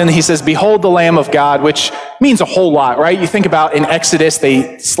Jesus and he says, behold the Lamb of God, which means a whole lot, right? You think about in Exodus,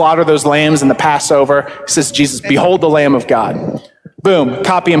 they slaughter those lambs in the Passover. He says, Jesus, behold the Lamb of God. Boom,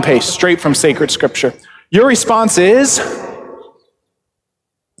 copy and paste, straight from sacred scripture. Your response is,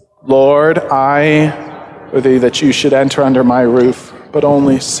 Lord, I worthy that you should enter under my roof, but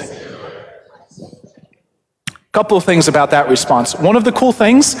only say. Couple of things about that response. One of the cool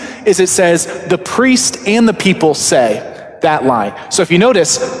things is it says, the priest and the people say that line. So if you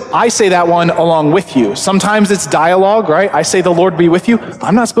notice, I say that one along with you. Sometimes it's dialogue, right? I say, the Lord be with you.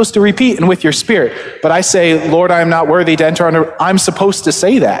 I'm not supposed to repeat, and with your spirit. But I say, Lord, I am not worthy to enter under. I'm supposed to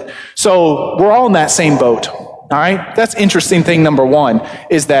say that. So we're all in that same boat, all right? That's interesting thing number one,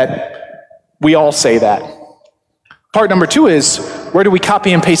 is that we all say that. Part number two is, where do we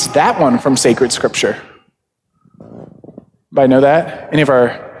copy and paste that one from sacred scripture? Anybody know that? Any of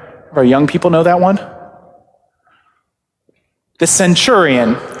our young people know that one? The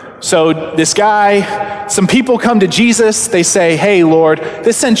centurion. So this guy, some people come to Jesus. They say, hey, Lord,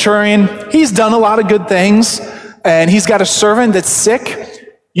 this centurion, he's done a lot of good things, and he's got a servant that's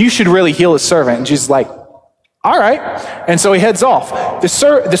sick. You should really heal his servant. And Jesus is like, all right. And so he heads off. The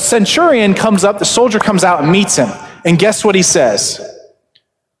centurion comes up, the soldier comes out and meets him. And guess what he says?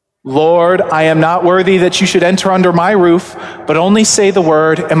 Lord, I am not worthy that you should enter under my roof, but only say the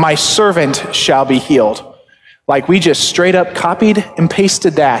word, and my servant shall be healed. Like, we just straight up copied and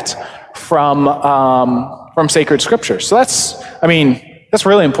pasted that from sacred scripture. So that's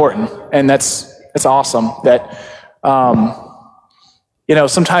really important, and that's awesome. That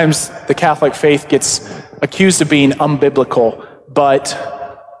sometimes the Catholic faith gets accused of being unbiblical, but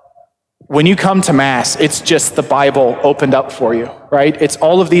when you come to Mass, it's just the Bible opened up for you, right? It's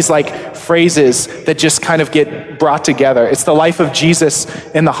all of these phrases that just kind of get brought together. It's the life of Jesus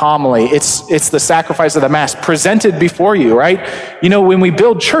in the homily. It's the sacrifice of the Mass presented before you, right? When we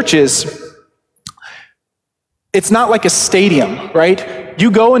build churches, it's not like a stadium, right?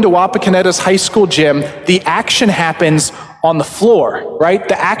 You go into Wapakoneta's high school gym, the action happens on the floor, right?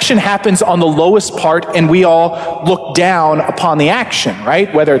 The action happens on the lowest part, and we all look down upon the action,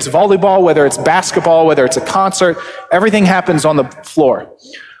 right? Whether it's volleyball, whether it's basketball, whether it's a concert, everything happens on the floor.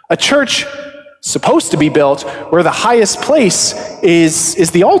 A church supposed to be built where the highest place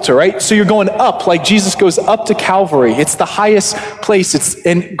is the altar, right? So you're going up, like Jesus goes up to Calvary. It's the highest place.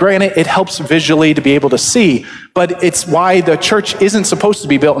 And granted, it helps visually to be able to see, but it's why the church isn't supposed to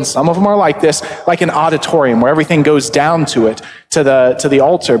be built, and some of them are like this, like an auditorium where everything goes down to it, to the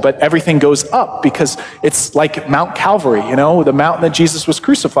altar, but everything goes up because it's like Mount Calvary, the mountain that Jesus was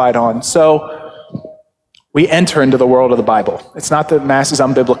crucified on. So we enter into the world of the Bible. It's not that Mass is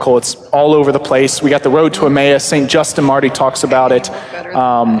unbiblical. It's all over the place. We got the road to Emmaus. St. Justin Marty talks about it.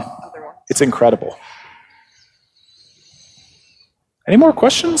 It's incredible. Any more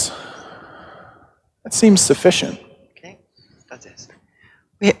questions? That seems sufficient. Okay, that's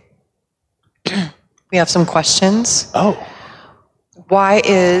it. We have some questions. Oh. Why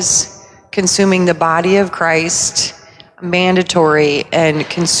is consuming the body of Christ mandatory and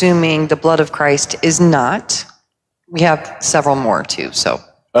consuming the blood of Christ is not? We have several more too, so.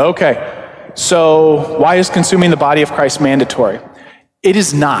 Okay. So why is consuming the body of Christ mandatory? It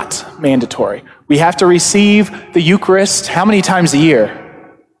is not mandatory. We have to receive the Eucharist how many times a year?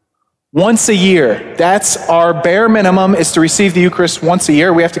 Once a year. That's our bare minimum, is to receive the Eucharist once a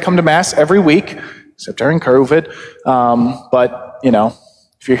year. We have to come to Mass every week, except during COVID. But,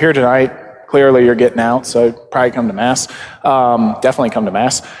 if you're here tonight, clearly you're getting out, so probably come to Mass. Definitely come to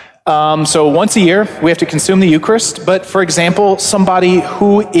Mass. So once a year, we have to consume the Eucharist. But for example, somebody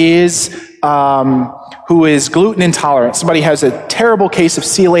who is gluten intolerant, somebody has a terrible case of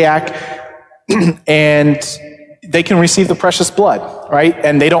celiac, and they can receive the precious blood, right?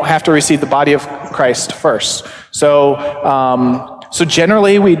 And they don't have to receive the body of Christ first. So So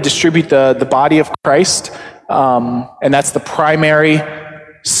generally, we distribute the body of Christ, and that's the primary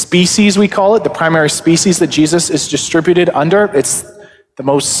species, we call it, the primary species that Jesus is distributed under. It's the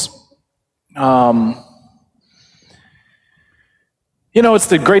most, it's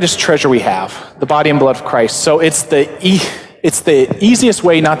the greatest treasure we have, the body and blood of Christ. So it's the easiest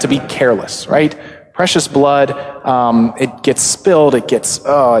way not to be careless, right? Precious blood, it gets spilled,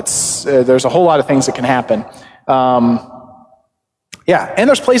 there's a whole lot of things that can happen. And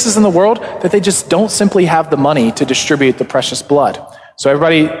there's places in the world that they just don't simply have the money to distribute the precious blood. So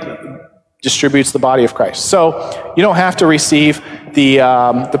everybody distributes the body of Christ. So you don't have to receive the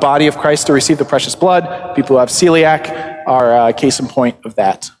body of Christ to receive the precious blood. People who have celiac are a case in point of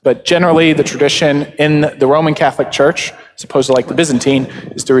that. But generally, the tradition in the Roman Catholic Church, as opposed to like the Byzantine,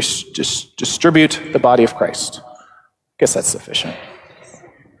 is to distribute the body of Christ. I guess that's sufficient.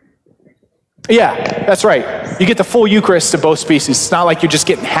 Yeah, that's right. You get the full Eucharist of both species. It's not like you're just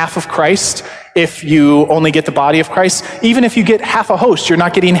getting half of Christ if you only get the body of Christ. Even if you get half a host, you're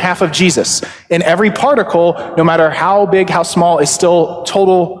not getting half of Jesus. And every particle, no matter how big, how small, is still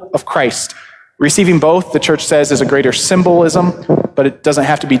total of Christ. Receiving both, the church says, is a greater symbolism, but it doesn't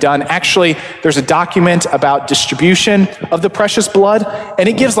have to be done. Actually, there's a document about distribution of the precious blood, and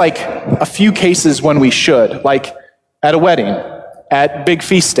it gives like a few cases when we should, like at a wedding, at big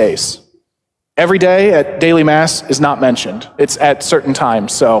feast days. Every day at daily mass is not mentioned. It's at certain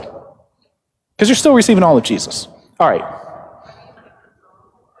times, so, because you're still receiving all of Jesus. All right.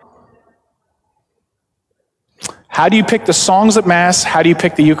 How do you pick the songs at Mass? How do you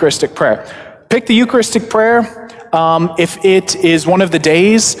pick the Eucharistic prayer? Pick the Eucharistic prayer. If it is one of the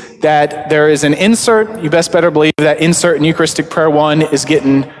days that there is an insert, you best better believe that insert in Eucharistic prayer 1 is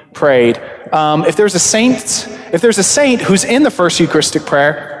getting prayed. If there's a saint who's in the first Eucharistic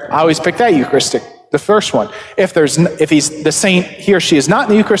prayer, I always pick that the first one. If he's the saint, he or she is not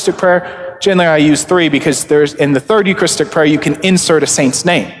in the Eucharistic prayer, generally I use 3 because in the third Eucharistic prayer you can insert a saint's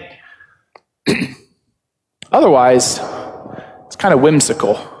name. Otherwise, it's kind of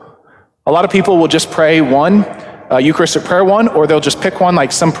whimsical. A lot of people will just pray one, Eucharistic prayer 1, or they'll just pick one,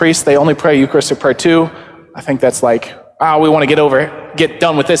 like some priests, they only pray Eucharistic prayer 2. I think that's like, we want to get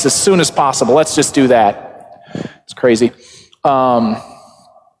done with this as soon as possible. Let's just do that. It's crazy. How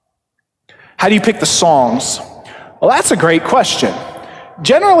do you pick the songs? Well, that's a great question.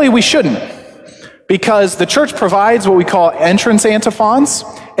 Generally, we shouldn't, because the church provides what we call entrance antiphons,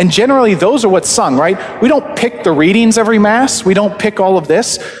 and generally those are what's sung, right? We don't pick the readings every Mass. We don't pick all of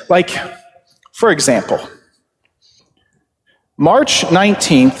this. Like, for example, March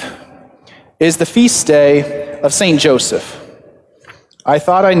 19th is the feast day of St. Joseph. I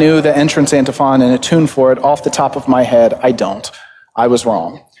thought I knew the entrance antiphon and a tune for it off the top of my head. I don't. I was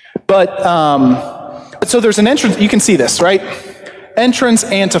wrong. But, so there's an entrance, you can see this, right? Entrance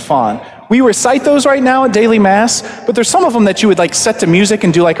antiphon. We recite those right now at daily Mass, but there's some of them that you would like set to music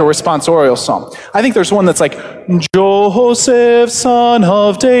and do like a responsorial song. I think there's one that's like, Joseph, son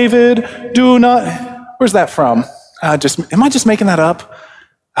of David, do not, where's that from? Am I just making that up?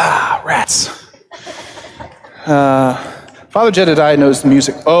 Rats. Father Jedediah knows the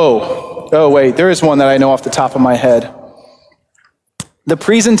music. Oh, wait, there is one that I know off the top of my head. The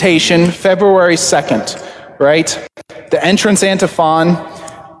presentation, February 2nd, right? The entrance antiphon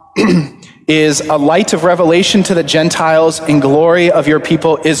is a light of revelation to the Gentiles and glory of your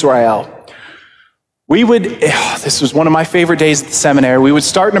people Israel. This was one of my favorite days at the seminary. We would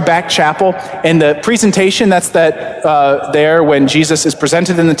start in a back chapel, and the presentation, that's there when Jesus is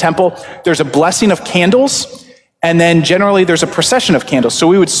presented in the temple, there's a blessing of candles, and then generally there's a procession of candles. So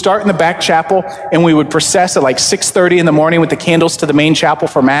we would start in the back chapel, and we would process at like 6:30 in the morning with the candles to the main chapel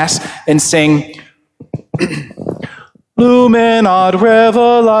for Mass, and sing, Lumen ad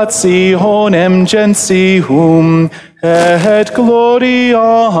revelationem gentium, et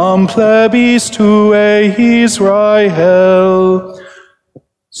gloriam plebis tuae Israel.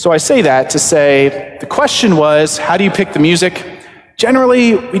 So I say that to say, the question was, how do you pick the music?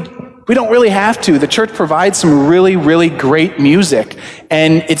 Generally, we don't really have to. The church provides some really, really great music,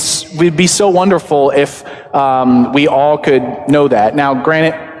 and it would be so wonderful if we all could know that. Now,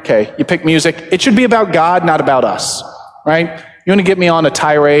 granted, okay, you pick music. It should be about God, not about us, right? You want to get me on a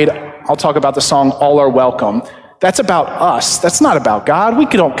tirade, I'll talk about the song All Are Welcome. That's about us. That's not about God. We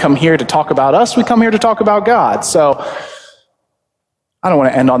don't come here to talk about us. We come here to talk about God. So I don't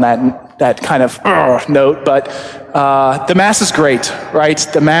want to end on that kind of note, but the Mass is great, right?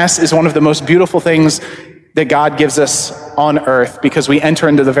 The Mass is one of the most beautiful things that God gives us on earth, because we enter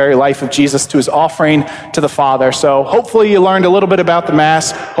into the very life of Jesus to his offering to the Father. So hopefully you learned a little bit about the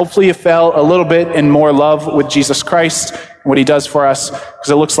Mass. Hopefully you fell a little bit in more love with Jesus Christ. what he does for us, because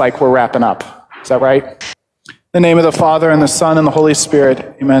it looks like we're wrapping up. Is that right? In the name of the Father, and the Son, and the Holy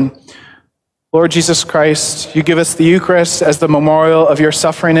Spirit, amen. Lord Jesus Christ, you give us the Eucharist as the memorial of your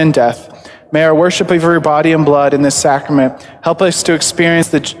suffering and death. May our worship of your body and blood in this sacrament help us to experience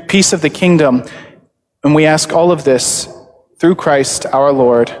the peace of the kingdom. And we ask all of this through Christ our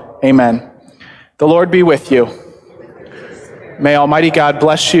Lord. Amen. The Lord be with you. May Almighty God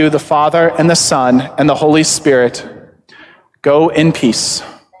bless you, the Father and the Son and the Holy Spirit. Go in peace.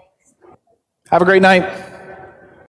 Have a great night.